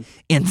happens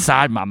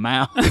inside my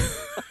mouth.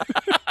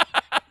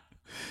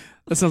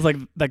 That sounds like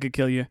that could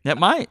kill you. That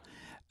might.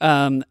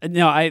 No,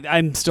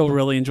 I'm still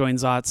really enjoying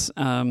Zots.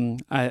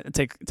 I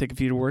take a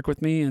few to work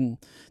with me and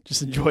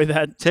just enjoy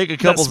that. Take a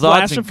couple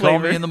Zots and call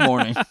me in the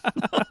morning.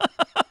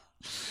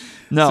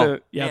 No, so,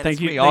 yeah, thank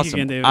you, awesome. Thank you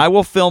again, David. I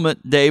will film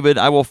it, David.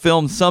 I will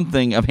film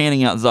something of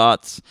handing out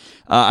Zots.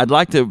 I'd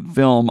like to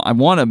film. I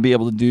want to be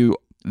able to do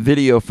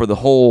video for the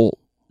whole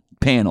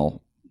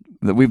panel.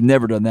 That we've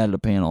never done that at a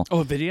panel. Oh,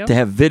 a video? To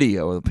have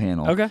video of the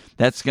panel. Okay.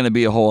 That's going to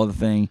be a whole other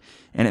thing,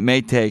 and it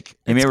may take.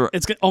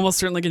 It's almost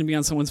certainly going to be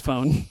on someone's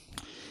phone.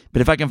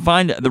 But if I can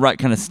find the right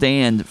kind of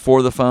stand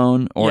for the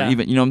phone, or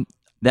even,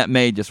 that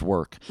may just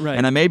work. Right.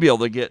 And I may be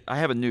able to I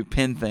have a new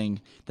pin thing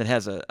that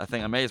has a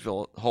thing. I may just be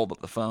able to hold up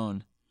the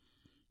phone.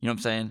 You know what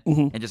I'm saying?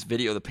 Mm-hmm. And just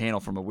video the panel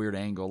from a weird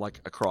angle,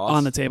 like across.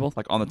 On the table?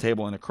 Like on the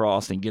table and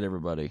across, and get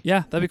everybody.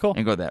 Yeah, that'd be cool.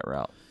 And go that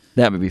route.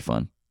 That would be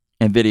fun.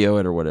 And video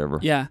it or whatever.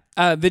 Yeah.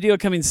 Video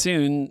coming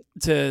soon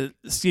to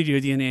Studio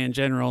DNA in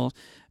general,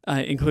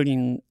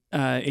 including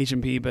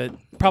H&P, but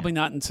probably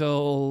not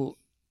until...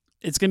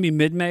 It's going to be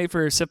mid-May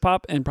for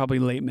SIP-Pop and probably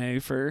late May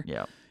for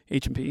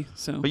H&P.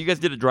 So, but you guys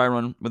did a dry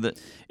run with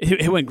it.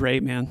 It went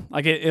great, man.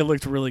 Like it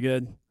looked really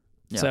good.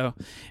 Yeah. So,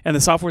 and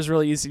the software is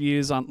really easy to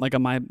use on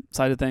my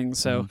side of things.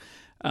 So,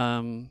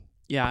 I'm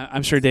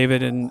sure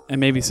David and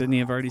maybe Sydney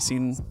have already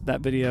seen that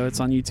video. It's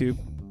on YouTube.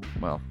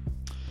 Well,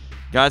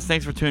 guys,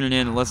 thanks for tuning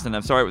in and listening.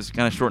 I'm sorry it was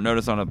kind of short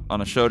notice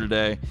on a show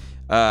today.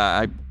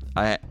 I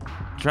I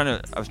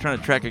was trying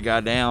to track a guy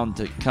down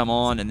to come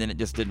on, and then it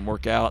just didn't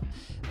work out.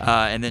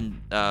 And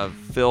then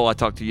Phil, I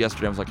talked to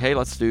yesterday, I was like, hey,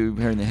 let's do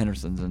Harry and the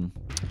Hendersons. And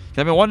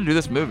I've been wanting to do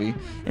this movie,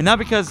 and not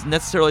because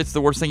necessarily it's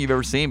the worst thing you've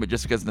ever seen, but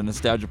just because of the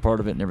nostalgia part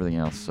of it and everything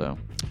else. So,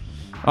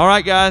 all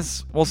right,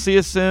 guys, we'll see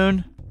you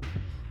soon.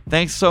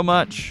 Thanks so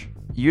much.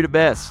 You the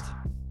best.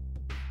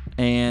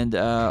 And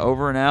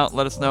over and out.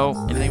 Let us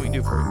know anything we can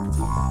do for you.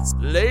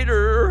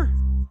 Later.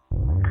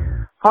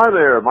 Hi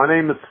there, my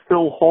name is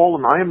Phil Hall,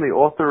 and I am the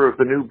author of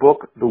the new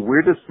book, The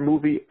Weirdest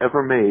Movie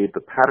Ever Made, the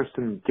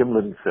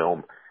Patterson-Gimlin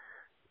film.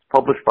 It's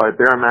published by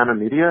Bear Manor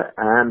Media,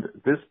 and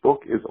this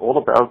book is all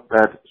about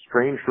that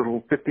strange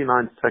little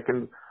 59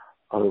 seconds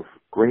of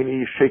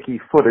grainy, shaky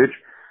footage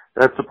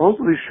that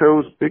supposedly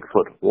shows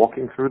Bigfoot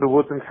walking through the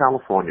woods in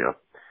California.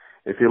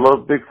 If you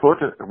love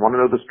Bigfoot and want to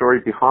know the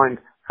story behind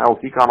how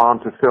he got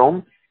onto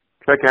film,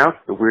 check out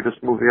The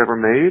Weirdest Movie Ever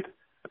Made,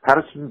 the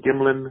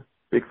Patterson-Gimlin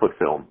Bigfoot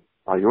film.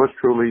 By yours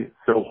truly,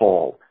 Phil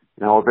Hall.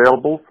 Now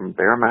available from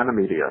Bear Manor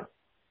Media.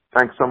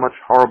 Thanks so much,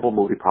 Horrible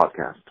Movie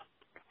Podcast.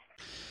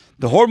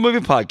 The Horror Movie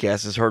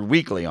Podcast is heard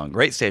weekly on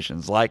great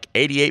stations like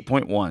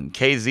 88.1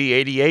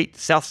 KZ88,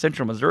 South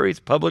Central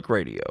Missouri's Public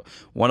Radio,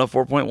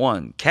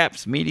 104.1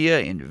 Caps Media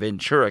in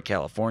Ventura,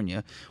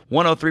 California,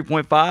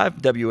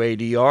 103.5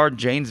 WADR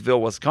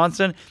Janesville,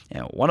 Wisconsin,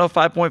 and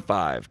 105.5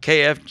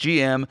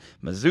 KFGM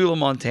Missoula,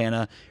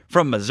 Montana,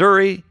 from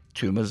Missouri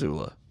to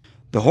Missoula.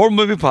 The Horror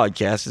Movie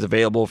Podcast is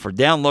available for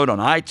download on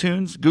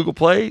iTunes, Google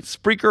Play,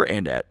 Spreaker,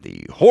 and at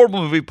the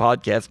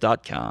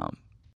horriblemoviepodcast.com.